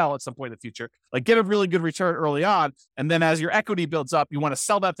intend to sell at some point in the future, like get a really good return early on. And then as your equity builds up, you want to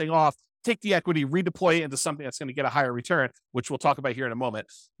sell that thing off, take the equity, redeploy it into something that's going to get a higher return, which we'll talk about here in a moment.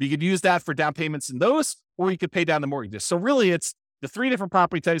 But you could use that for down payments in those, or you could pay down the mortgages. So really it's the three different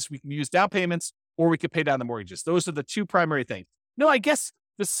property types. We can use down payments, or we could pay down the mortgages. Those are the two primary things. No, I guess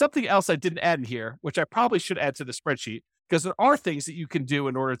there's something else I didn't add in here, which I probably should add to the spreadsheet, because there are things that you can do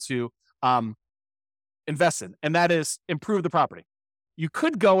in order to invest in, and that is improve the property. You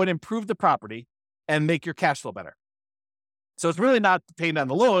could go and improve the property and make your cash flow better. So it's really not paying down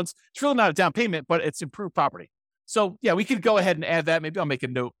the loans. It's really not a down payment, but it's improved property. So yeah, we could go ahead and add that. Maybe I'll make a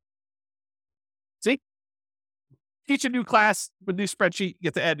note. See? Teach a new class with a new spreadsheet, you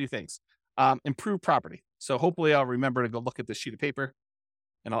get to add new things. Improve property. So hopefully I'll remember to go look at this sheet of paper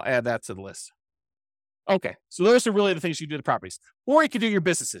and I'll add that to the list. Okay, so those are really the things you do to properties. Or you could do your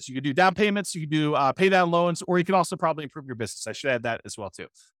businesses. You could do down payments, you could do pay down loans, or you can also probably improve your business. I should add that as well too.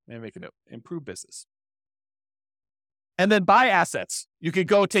 Let me make a note. Improve business. And then buy assets. You could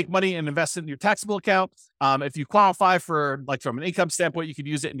go take money and invest it in your taxable account. If you qualify for, like from an income standpoint, you could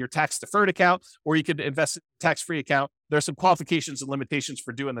use it in your tax deferred account, or you could invest in a tax-free account. There's some qualifications and limitations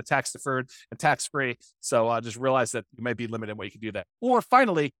for doing the tax deferred and tax free. So just realize that you might be limited in what you can do that. Or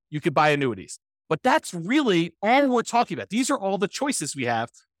finally, you could buy annuities. But that's really all we're talking about. These are all the choices we have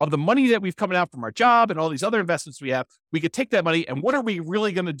of the money that we've coming out from our job and all these other investments we have. We could take that money and what are we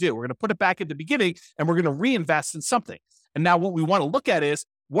really going to do? We're going to put it back at the beginning and we're going to reinvest in something. And now what we want to look at is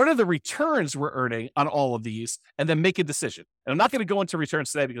what are the returns we're earning on all of these, and then make a decision. And I'm not going to go into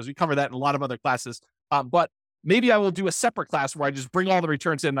returns today because we cover that in a lot of other classes. But maybe I will do a separate class where I just bring all the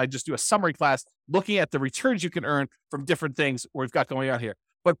returns in and I just do a summary class looking at the returns you can earn from different things we've got going on here.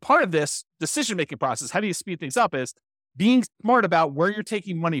 But part of this decision-making process, how do you speed things up, is being smart about where you're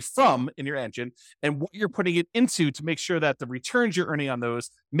taking money from in your engine and what you're putting it into to make sure that the returns you're earning on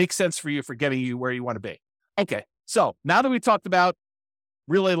those make sense for you for getting you where you want to be. Okay, so now that we talked about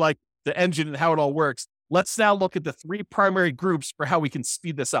really like the engine and how it all works, let's now look at the three primary groups for how we can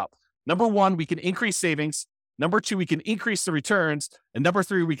speed this up. Number one, we can increase savings. Number two, we can increase the returns. And number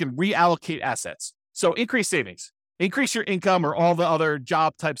three, we can reallocate assets. So increase savings. Increase your income or all the other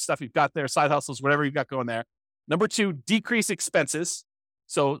job type stuff you've got there, side hustles, whatever you've got going there. Number two, decrease expenses.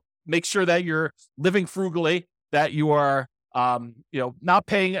 So make sure that you're living frugally, that you are, not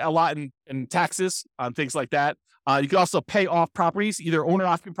paying a lot in taxes on things like that. You can also pay off properties, either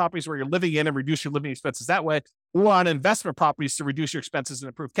owner-occupied properties where you're living in and reduce your living expenses that way, or on investment properties to reduce your expenses and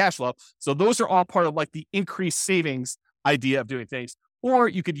improve cash flow. So those are all part of like the increased savings idea of doing things. Or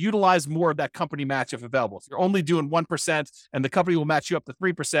you could utilize more of that company match if available. If you're only doing 1% and the company will match you up to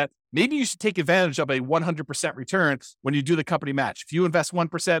 3%, maybe you should take advantage of a 100% return when you do the company match. If you invest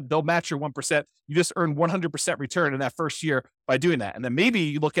 1%, they'll match your 1%. You just earn 100% return in that first year by doing that. And then maybe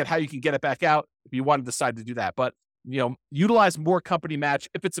you look at how you can get it back out if you want to decide to do that. But utilize more company match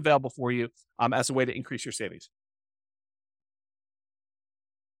if it's available for you as a way to increase your savings.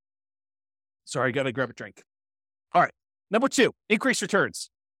 Sorry, I got to grab a drink. All right. Number two, increase returns.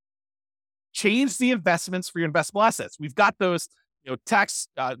 Change the investments for your investable assets. We've got those,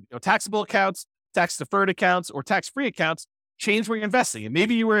 taxable accounts, tax deferred accounts, or tax-free accounts. Change where you're investing. And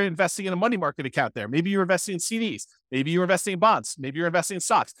maybe you were investing in a money market account there. Maybe you're investing in CDs. Maybe you're investing in bonds. Maybe you're investing in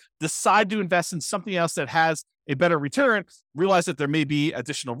stocks. Decide to invest in something else that has a better return. Realize that there may be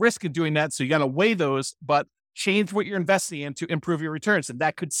additional risk in doing that. So you got to weigh those, but change what you're investing in to improve your returns. And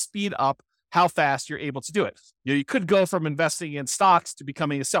that could speed up how fast you're able to do it. You could go from investing in stocks to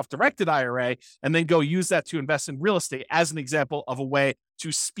becoming a self-directed IRA and then go use that to invest in real estate as an example of a way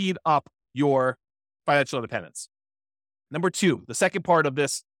to speed up your financial independence. Number two, the second part of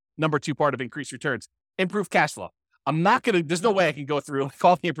this, number two part of increased returns, improve cash flow. There's no way I can go through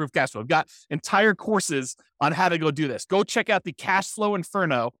all the improved cash flow. I've got entire courses on how to go do this. Go check out the Cash Flow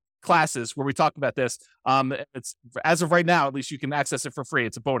Inferno classes where we talk about this. It's as of right now, at least you can access it for free.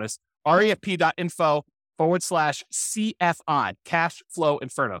 It's a bonus. refp.info/CFI, Cash Flow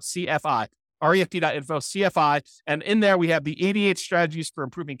Inferno, CFI, refp.info, CFI. And in there, we have the 88 strategies for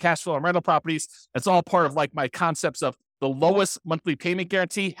improving cash flow on rental properties. It's all part of like my concepts of the lowest monthly payment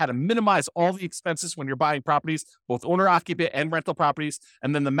guarantee, how to minimize all the expenses when you're buying properties, both owner-occupant and rental properties,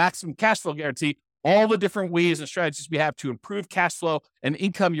 and then the maximum cash flow guarantee, all the different ways and strategies we have to improve cash flow and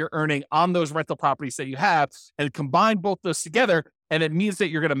income you're earning on those rental properties that you have, and combine both those together. And it means that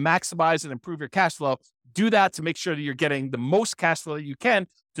you're going to maximize and improve your cash flow. Do that to make sure that you're getting the most cash flow that you can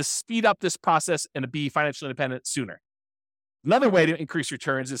to speed up this process and to be financially independent sooner. Another way to increase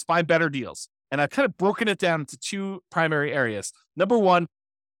returns is find better deals. And I've kind of broken it down into two primary areas. Number one,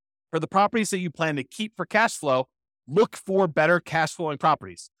 for the properties that you plan to keep for cash flow, look for better cash flowing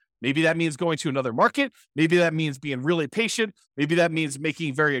properties. Maybe that means going to another market. Maybe that means being really patient. Maybe that means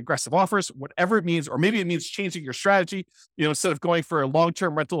making very aggressive offers, whatever it means. Or maybe it means changing your strategy. Instead of going for a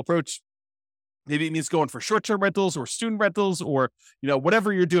long-term rental approach, maybe it means going for short-term rentals or student rentals or,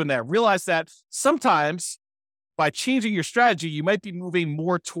 whatever you're doing there. Realize that sometimes by changing your strategy, you might be moving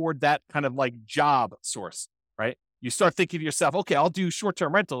more toward that kind of like job source, right? You start thinking to yourself, okay, I'll do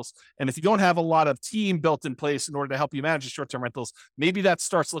short-term rentals. And if you don't have a lot of team built in place in order to help you manage the short-term rentals, maybe that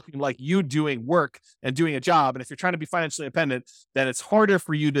starts looking like you doing work and doing a job. And if you're trying to be financially independent, then it's harder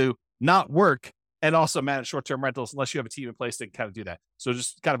for you to not work and also manage short-term rentals unless you have a team in place that can kind of do that. So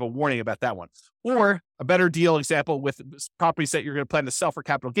just kind of a warning about that one. Or a better deal example with properties that you're going to plan to sell for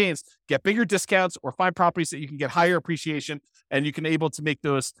capital gains, get bigger discounts or find properties that you can get higher appreciation and you can able to make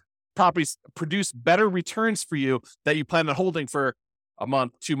those properties produce better returns for you that you plan on holding for a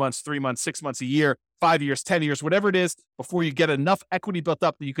month, 2 months, 3 months, 6 months, a year, 5 years, 10 years, whatever it is, before you get enough equity built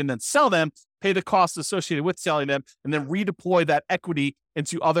up that you can then sell them, pay the costs associated with selling them, and then redeploy that equity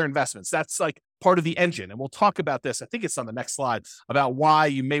into other investments. That's like part of the engine. And we'll talk about this. I think it's on the next slide about why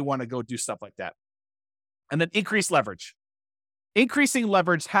you may want to go do stuff like that. And then increase leverage. Increasing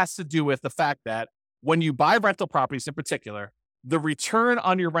leverage has to do with the fact that when you buy rental properties in particular, the return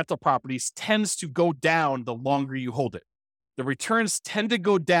on your rental properties tends to go down the longer you hold it. The returns tend to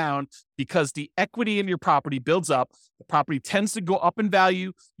go down because the equity in your property builds up. The property tends to go up in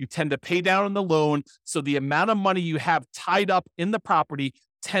value. You tend to pay down on the loan. So the amount of money you have tied up in the property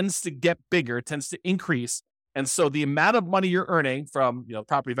tends to get bigger, tends to increase. And so the amount of money you're earning from,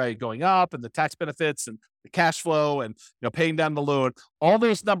 property value going up and the tax benefits and the cash flow and, paying down the loan, all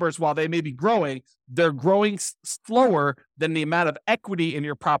those numbers, while they may be growing, they're growing slower than the amount of equity in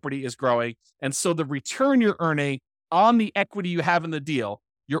your property is growing. And so the return you're earning on the equity you have in the deal,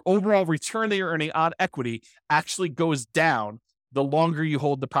 your overall return that you're earning on equity actually goes down the longer you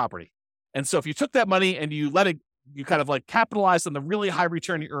hold the property. And so if you took that money and you let it, you kind of like capitalize on the really high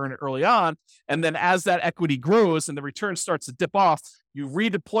return you earn early on. And then as that equity grows and the return starts to dip off, you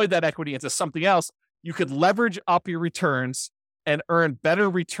redeploy that equity into something else. You could leverage up your returns and earn better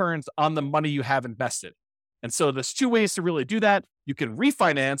returns on the money you have invested. And so there's two ways to really do that. You can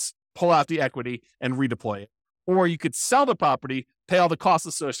refinance, pull out the equity and redeploy it. Or you could sell the property, pay all the costs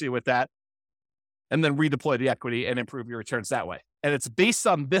associated with that, and then redeploy the equity and improve your returns that way. And it's based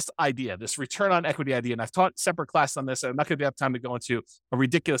on this idea, this return on equity idea. And I've taught separate classes on this, and I'm not going to have time to go into a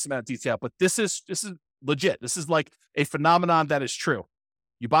ridiculous amount of detail, but this is legit. This is like a phenomenon that is true.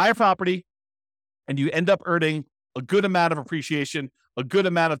 You buy a property and you end up earning a good amount of appreciation, a good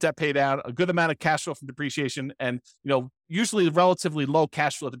amount of debt pay down, a good amount of cash flow from depreciation, and usually relatively low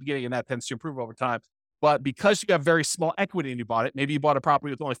cash flow at the beginning, and that tends to improve over time. But because you have very small equity and you bought it, maybe you bought a property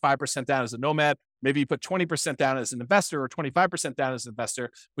with only 5% down as a nomad, maybe you put 20% down as an investor or 25% down as an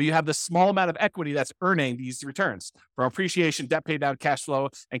investor, but you have this small amount of equity that's earning these returns from appreciation, debt pay down, cash flow,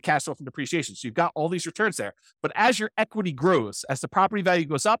 and cash flow from depreciation. So you've got all these returns there. But as your equity grows, as the property value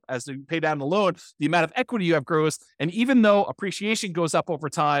goes up, as you pay down the loan, the amount of equity you have grows. And even though appreciation goes up over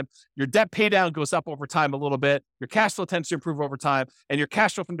time, your debt pay down goes up over time a little bit, your cash flow tends to improve over time, and your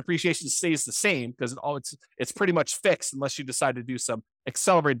cash flow from depreciation stays the same because it's pretty much fixed unless you decide to do some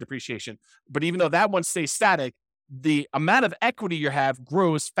accelerated depreciation. But even though that one stays static, the amount of equity you have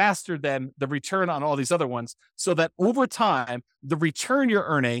grows faster than the return on all these other ones, so that over time, the return you're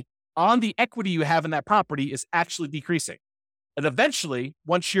earning on the equity you have in that property is actually decreasing. And eventually,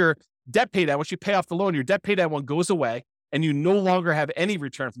 once your debt pay down, once you pay off the loan, your debt pay down one goes away and you no longer have any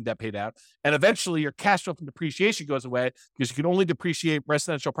return from debt pay down. And eventually your cash flow from depreciation goes away because you can only depreciate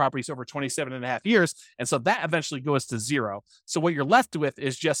residential properties over 27 and a half years. And so that eventually goes to zero. So what you're left with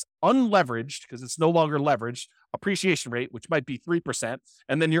is just unleveraged, because it's no longer leveraged, appreciation rate, which might be 3%.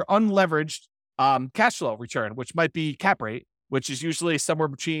 And then your unleveraged cash flow return, which might be cap rate, which is usually somewhere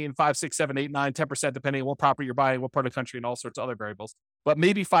between 5, 6, 7, 8, 9, 10%, depending on what property you're buying, what part of the country, and all sorts of other variables. But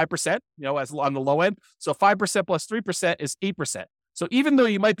maybe 5%, as on the low end. So 5% plus 3% is 8%. So even though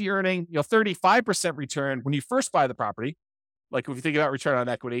you might be earning, 35% return when you first buy the property, like if you think about return on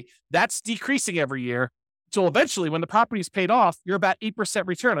equity, that's decreasing every year So eventually, when the property is paid off, you're about 8%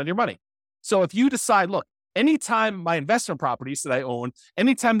 return on your money. So if you decide, look, anytime my investment properties that I own,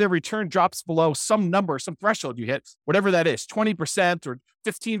 anytime their return drops below some number, some threshold you hit, whatever that is, 20% or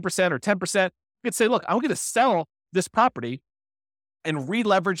 15% or 10%, you could say, look, I'm going to sell this property and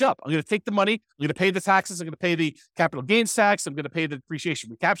re-leverage up. I'm going to take the money, I'm going to pay the taxes, I'm going to pay the capital gains tax, I'm going to pay the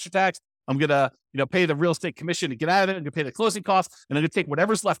depreciation recapture tax, I'm going to pay the real estate commission to get out of it, I'm going to pay the closing costs, and I'm going to take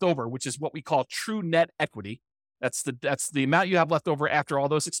whatever's left over, which is what we call true net equity. That's the amount you have left over after all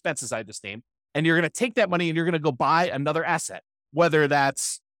those expenses I just named. And you're going to take that money and you're going to go buy another asset, whether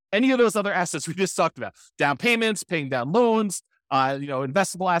that's any of those other assets we just talked about, down payments, paying down loans,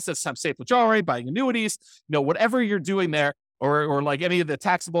 investable assets, times safe withdrawal, buying annuities, whatever you're doing there, or like any of the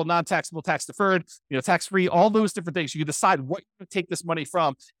taxable, non-taxable, tax deferred, tax-free, all those different things. You can decide what you're going to take this money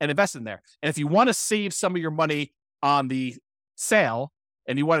from and invest in there. And if you want to save some of your money on the sale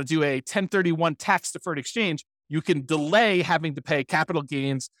and you want to do a 1031 tax deferred exchange, you can delay having to pay capital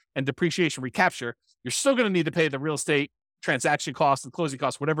gains and depreciation recapture. You're still going to need to pay the real estate transaction costs and closing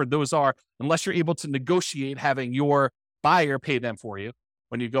costs, whatever those are, unless you're able to negotiate having your buyer pay them for you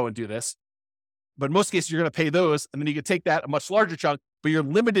when you go and do this. But in most cases, you're going to pay those, and then you can take that a much larger chunk, but you're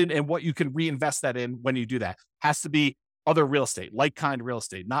limited in what you can reinvest that in when you do that. Has to be other real estate, like-kind real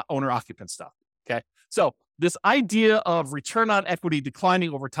estate, not owner-occupant stuff, okay? So this idea of return on equity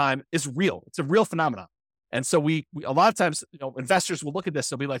declining over time is real. It's a real phenomenon. And so we a lot of times, investors will look at this.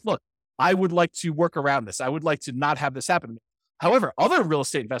 They'll be like, look, I would like to work around this. I would like to not have this happen to me. However, other real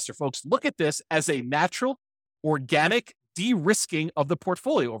estate investor folks look at this as a natural, organic de-risking of the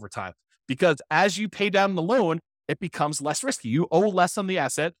portfolio over time. Because as you pay down the loan, it becomes less risky. You owe less on the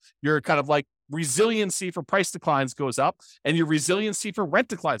asset. Your kind of like resiliency for price declines goes up, and your resiliency for rent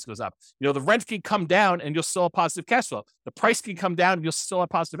declines goes up. The rent can come down and you'll still have positive cash flow. The price can come down and you'll still have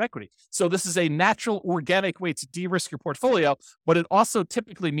positive equity. So this is a natural, organic way to de-risk your portfolio, but it also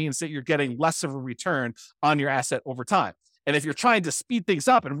typically means that you're getting less of a return on your asset over time. And if you're trying to speed things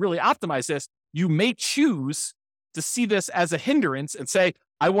up and really optimize this, you may choose to see this as a hindrance and say,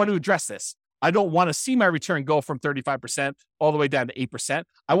 I want to address this. I don't want to see my return go from 35% all the way down to 8%.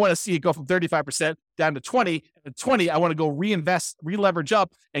 I want to see it go from 35% down to 20. And 20, I want to go reinvest, re-leverage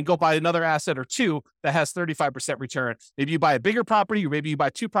up, and go buy another asset or two that has 35% return. Maybe you buy a bigger property, or maybe you buy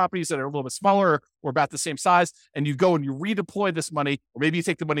two properties that are a little bit smaller or about the same size, and you go and you redeploy this money, or maybe you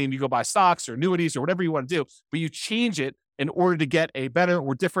take the money and you go buy stocks or annuities or whatever you want to do, but you change it in order to get a better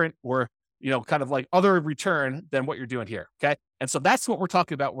or different or kind of like other return than what you're doing here. Okay. And so that's what we're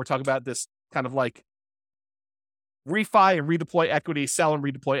talking about. We're talking about this kind of like refi and redeploy equity, sell and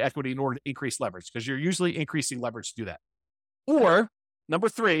redeploy equity in order to increase leverage, because you're usually increasing leverage to do that. Or number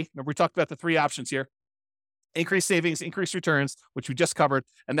three, remember we talked about the three options here: increase savings, increase returns, which we just covered,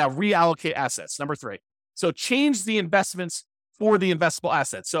 and now reallocate assets. Number three. So change the investments for the investable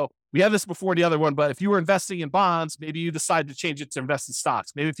assets. So we had this before the other one, but if you were investing in bonds, maybe you decide to change it to invest in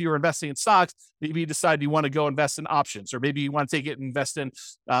stocks. Maybe if you were investing in stocks, maybe you decide you want to go invest in options, or maybe you want to take it and invest in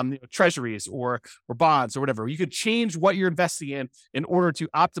treasuries or bonds or whatever. You could change what you're investing in order to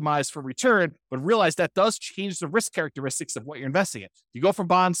optimize for return, but realize that does change the risk characteristics of what you're investing in. You go from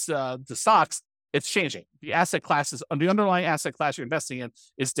bonds to stocks, it's changing. The asset classes, the underlying asset class you're investing in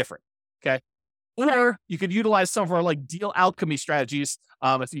is different. Okay. Or you could utilize some of our like deal alchemy strategies.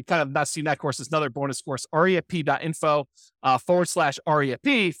 If you've kind of not seen that course, it's another bonus course, refp.info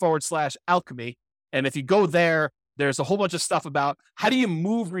 /refp/alchemy. And if you go there, there's a whole bunch of stuff about how do you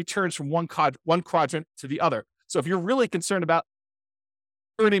move returns from one quadrant to the other. So if you're really concerned about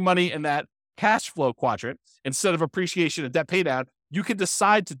earning money in that cash flow quadrant instead of appreciation and debt pay down, you can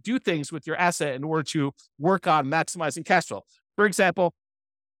decide to do things with your asset in order to work on maximizing cash flow. For example,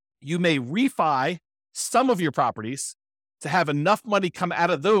 you may refi some of your properties to have enough money come out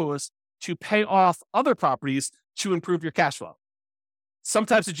of those to pay off other properties to improve your cash flow.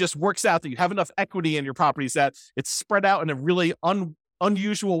 Sometimes it just works out that you have enough equity in your properties that it's spread out in a really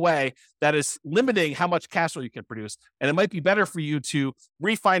unusual way that is limiting how much cash flow you can produce. And it might be better for you to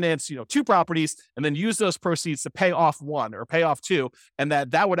refinance, two properties and then use those proceeds to pay off one or pay off two. And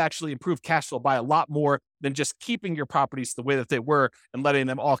that would actually improve cash flow by a lot more than just keeping your properties the way that they were and letting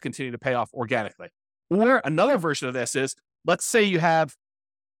them all continue to pay off organically. Or another version of this is, let's say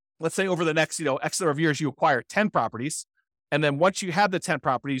over the next, X number of years, you acquire 10 properties. And then once you have the 10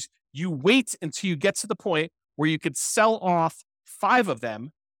 properties, you wait until you get to the point where you could sell off 5 of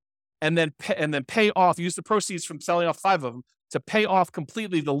them and then pay off, use the proceeds from selling off 5 of them to pay off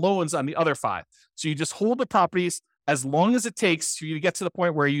completely the loans on the other 5. So you just hold the properties as long as it takes for you to get to the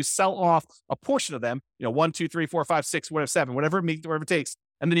point where you sell off a portion of them, 1, 2, 3, 4, 5, 6, whatever, 7, whatever it takes.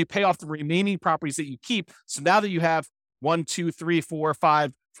 and then you pay off the remaining properties that you keep. So now that you have 1, 2, 3, 4,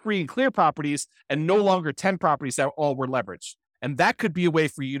 5 free and clear properties and no longer 10 properties that all were leveraged. And that could be a way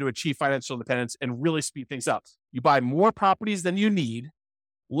for you to achieve financial independence and really speed things up. You buy more properties than you need,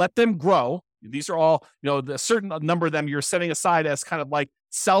 let them grow. These are all, the certain number of them you're setting aside as kind of like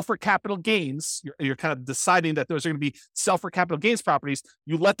sell for capital gains. You're kind of deciding that those are going to be sell for capital gains properties.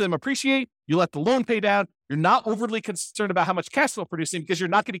 You let them appreciate, you let the loan pay down. You're not overly concerned about how much cash flow producing because you're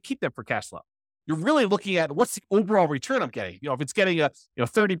not going to keep them for cash flow. You're really looking at what's the overall return I'm getting. If it's getting a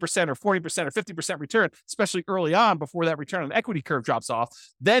 30% or 40% or 50% return, especially early on before that return on equity curve drops off,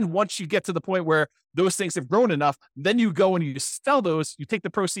 then once you get to the point where those things have grown enough, then you go and you sell those, you take the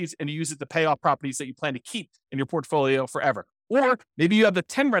proceeds and you use it to pay off properties that you plan to keep in your portfolio forever. Or maybe you have the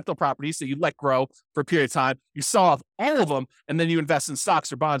 10 rental properties that you let grow for a period of time. You sell off all of them, and then you invest in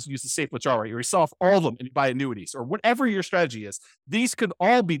stocks or bonds and use the safe withdrawal rate. Or you sell off all of them and you buy annuities, or whatever your strategy is. These could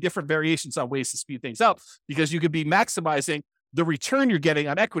all be different variations on ways to speed things up, because you could be maximizing the return you're getting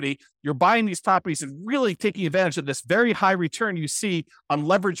on equity. You're buying these properties and really taking advantage of this very high return you see on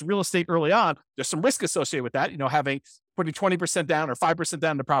leveraged real estate early on. There's some risk associated with that, putting 20% down or 5%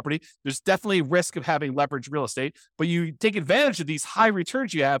 down to property. There's definitely risk of having leveraged real estate, but you take advantage of these high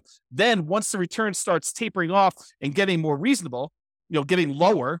returns you have. Then once the return starts tapering off and getting more reasonable, getting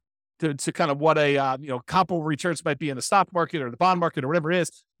lower to kind of what a, comparable returns might be in the stock market or the bond market or whatever it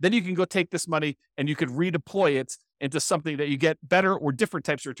is, then you can go take this money and you could redeploy it into something that you get better or different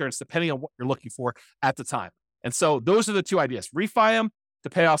types of returns depending on what you're looking for at the time. And so those are the two ideas: refi them to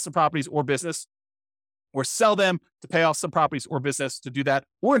pay off some properties or business, or sell them to pay off some properties or business to do that,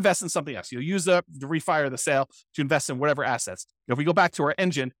 or invest in something else. Use the refi or the sale to invest in whatever assets. If we go back to our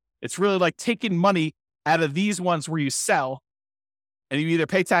engine, it's really like taking money out of these ones where you sell, and you either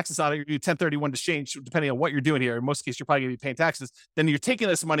pay taxes on it or you do 1031 exchange, depending on what you're doing here. In most cases, you're probably going to be paying taxes. Then you're taking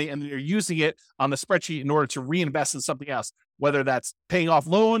this money and you're using it on the spreadsheet in order to reinvest in something else, whether that's paying off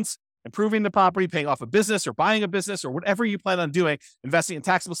loans, improving the property, paying off a business or buying a business or whatever you plan on doing, investing in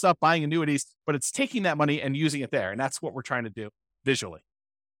taxable stuff, buying annuities, but it's taking that money and using it there. And that's what we're trying to do visually.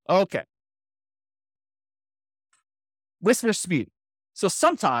 Okay. Risk versus speed. So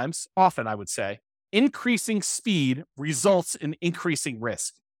often I would say, increasing speed results in increasing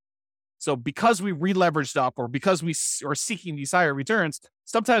risk. So because we re-leveraged up or because we are seeking these higher returns,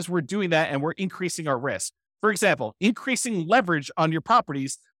 sometimes we're doing that and we're increasing our risk. For example, increasing leverage on your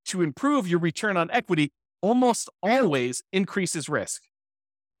properties to improve your return on equity almost always increases risk.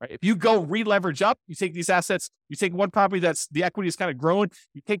 Right? If you go re-leverage up, you take these assets, you take one property that's the equity is kind of growing,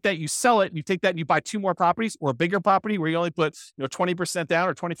 you take that, you sell it, and you take that and you buy 2 more properties or a bigger property where you only put 20% down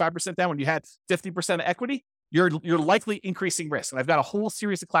or 25% down when you had 50% of equity, you're likely increasing risk. And I've got a whole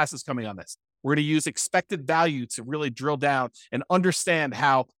series of classes coming on this. We're going to use expected value to really drill down and understand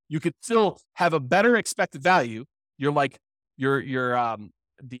how you could still have a better expected value. The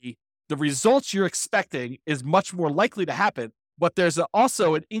results you're expecting is much more likely to happen, but there's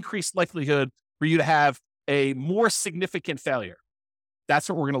also an increased likelihood for you to have a more significant failure. That's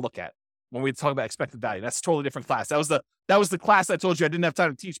what we're going to look at when we talk about expected value. That's a totally different class. That was the class I told you I didn't have time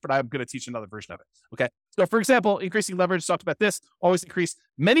to teach, but I'm going to teach another version of it. Okay. So for example, increasing leverage, talked about this, always increase.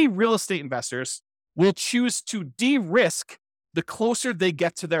 Many real estate investors will choose to de-risk the closer they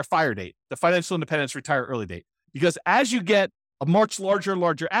get to their FIRE date, the financial independence retire early date. Because as you get a much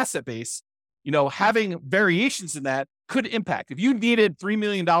larger asset base, having variations in that could impact. If you needed $3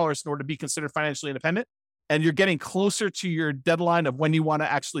 million in order to be considered financially independent and you're getting closer to your deadline of when you want to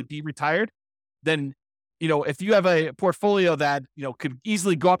actually be retired, then, if you have a portfolio that, could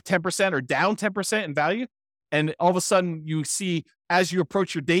easily go up 10% or down 10% in value, and all of a sudden you see as you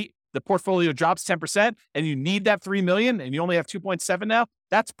approach your date, the portfolio drops 10% and you need that 3 million and you only have 2.7 now,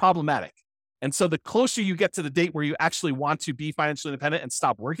 that's problematic. And so the closer you get to the date where you actually want to be financially independent and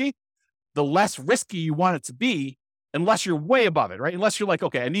stop working, the less risky you want it to be, unless you're way above it, right? Unless you're like,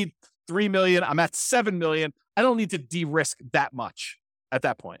 okay, I need 3 million, I'm at 7 million. I don't need to de-risk that much at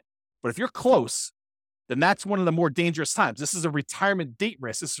that point. But if you're close, then that's one of the more dangerous times. This is a retirement date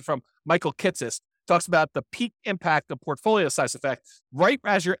risk. This is from Michael Kitces. Talks about the peak impact of portfolio size effect. Right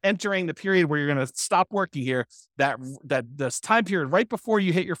as you're entering the period where you're going to stop working here, that this time period right before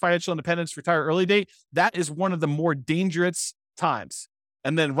you hit your financial independence, retire early date, that is one of the more dangerous times.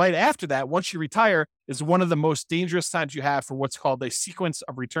 And then right after that, once you retire, is one of the most dangerous times you have for what's called a sequence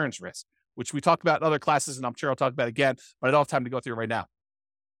of returns risk, which we talked about in other classes, and I'm sure I'll talk about again, but I don't have time to go through it right now.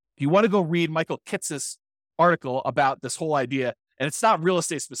 If you want to go read Michael Kitces' article about this whole idea, and it's not real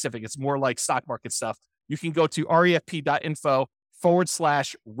estate specific, it's more like stock market stuff, you can go to refp.info/red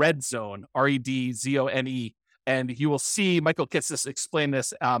zone, REDZONE, And you will see Michael Kitces explain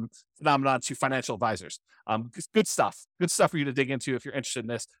this phenomenon to financial advisors. Good stuff for you to dig into if you're interested in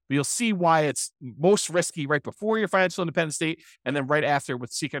this. But you'll see why it's most risky right before your financial independence date and then right after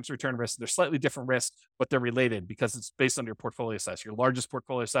with sequence return risk. They're slightly different risks, but they're related because it's based on your portfolio size. Your largest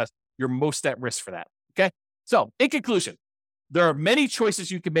portfolio size, you're most at risk for that. Okay. So in conclusion, there are many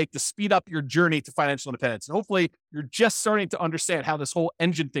choices you can make to speed up your journey to financial independence. And hopefully you're just starting to understand how this whole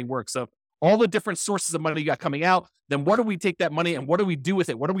engine thing works of all the different sources of money you got coming out. Then what do we take that money and what do we do with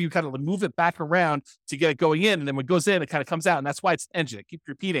it? What do we kind of move it back around to get it going in? And then when it goes in, it kind of comes out. And that's why it's an engine. It keeps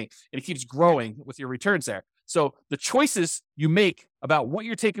repeating and it keeps growing with your returns there. So the choices you make about what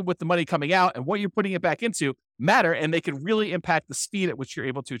you're taking with the money coming out and what you're putting it back into matter, and they can really impact the speed at which you're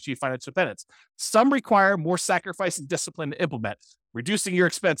able to achieve financial independence. Some require more sacrifice and discipline to implement, reducing your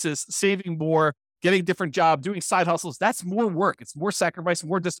expenses, saving more, getting a different job, doing side hustles. That's more work. It's more sacrifice,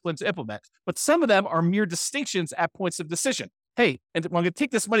 more discipline to implement. But some of them are mere distinctions at points of decision. Hey, and I'm going to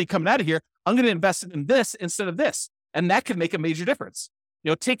take this money coming out of here. I'm going to invest it in this instead of this. And that can make a major difference.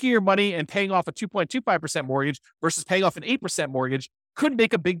 Taking your money and paying off a 2.25% mortgage versus paying off an 8% mortgage could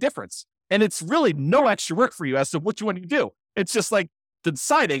make a big difference. And it's really no extra work for you as to what you want to do. It's just like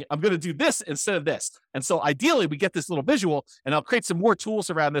deciding I'm going to do this instead of this. And so ideally we get this little visual, and I'll create some more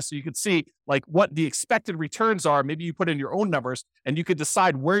tools around this so you can see like what the expected returns are. Maybe you put in your own numbers and you could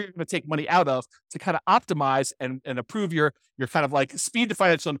decide where you're going to take money out of to kind of optimize and improve your kind of like speed to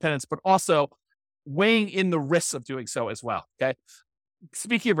financial independence, but also weighing in the risks of doing so as well. Okay.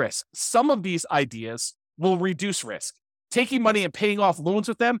 Speaking of risk, some of these ideas will reduce risk. Taking money and paying off loans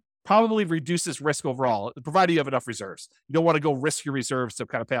with them probably reduces risk overall, provided you have enough reserves. You don't want to go risk your reserves to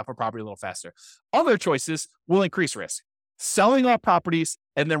kind of pay off a property a little faster. Other choices will increase risk. Selling off properties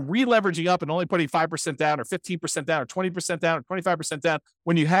and then re-leveraging up and only putting 5% down or 15% down or 20% down or 25% down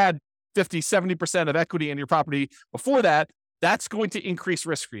when you had 50, 70% of equity in your property before that, that's going to increase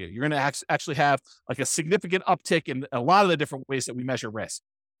risk for you. You're going to actually have like a significant uptick in a lot of the different ways that we measure risk.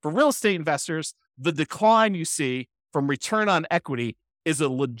 For real estate investors, the decline you see from return on equity is a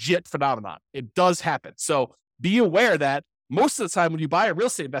legit phenomenon. It does happen. So be aware that most of the time when you buy a real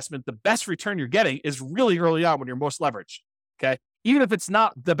estate investment, the best return you're getting is really early on when you're most leveraged. Okay. Even if it's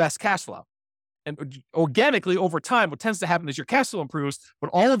not the best cash flow. And organically over time, what tends to happen is your cash flow improves, but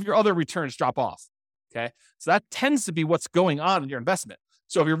all of your other returns drop off. Okay. So that tends to be what's going on in your investment.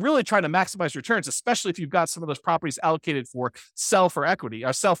 So if you're really trying to maximize returns, especially if you've got some of those properties allocated for sell for equity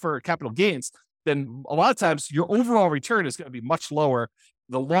or sell for capital gains, then a lot of times your overall return is going to be much lower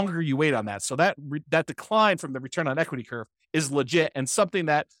the longer you wait on that. So that decline from the return on equity curve is legit and something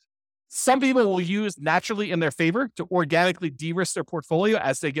that some people will use naturally in their favor to organically de-risk their portfolio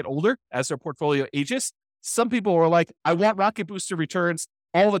as they get older, as their portfolio ages. Some people are like, I want rocket booster returns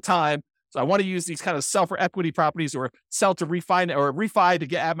all the time. So I want to use these kind of sell for equity properties or sell to refi to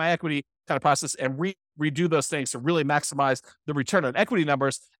get at my equity kind of process and redo those things to really maximize the return on equity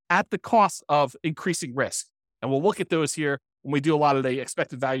numbers at the cost of increasing risk. And we'll look at those here when we do a lot of the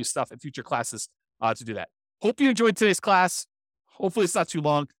expected value stuff in future classes to do that. Hope you enjoyed today's class. Hopefully it's not too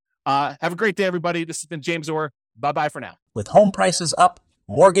long. Have a great day, everybody. This has been James Orr. Bye-bye for now. With home prices up,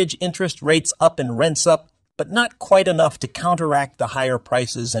 mortgage interest rates up and rents up, but not quite enough to counteract the higher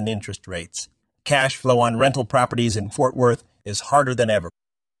prices and interest rates. Cash flow on rental properties in Fort Worth is harder than ever.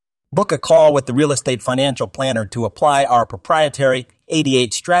 Book a call with the Real Estate Financial Planner to apply our proprietary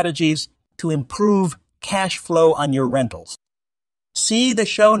 88 strategies to improve cash flow on your rentals. See the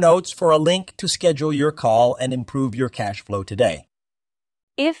show notes for a link to schedule your call and improve your cash flow today.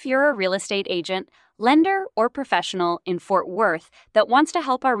 If you're a real estate agent, lender, or professional in Fort Worth that wants to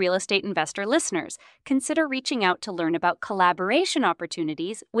help our real estate investor listeners, consider reaching out to learn about collaboration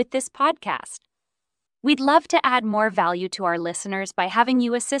opportunities with this podcast. We'd love to add more value to our listeners by having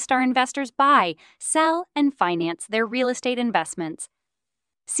you assist our investors buy, sell, and finance their real estate investments.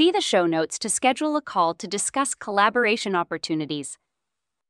 See the show notes to schedule a call to discuss collaboration opportunities.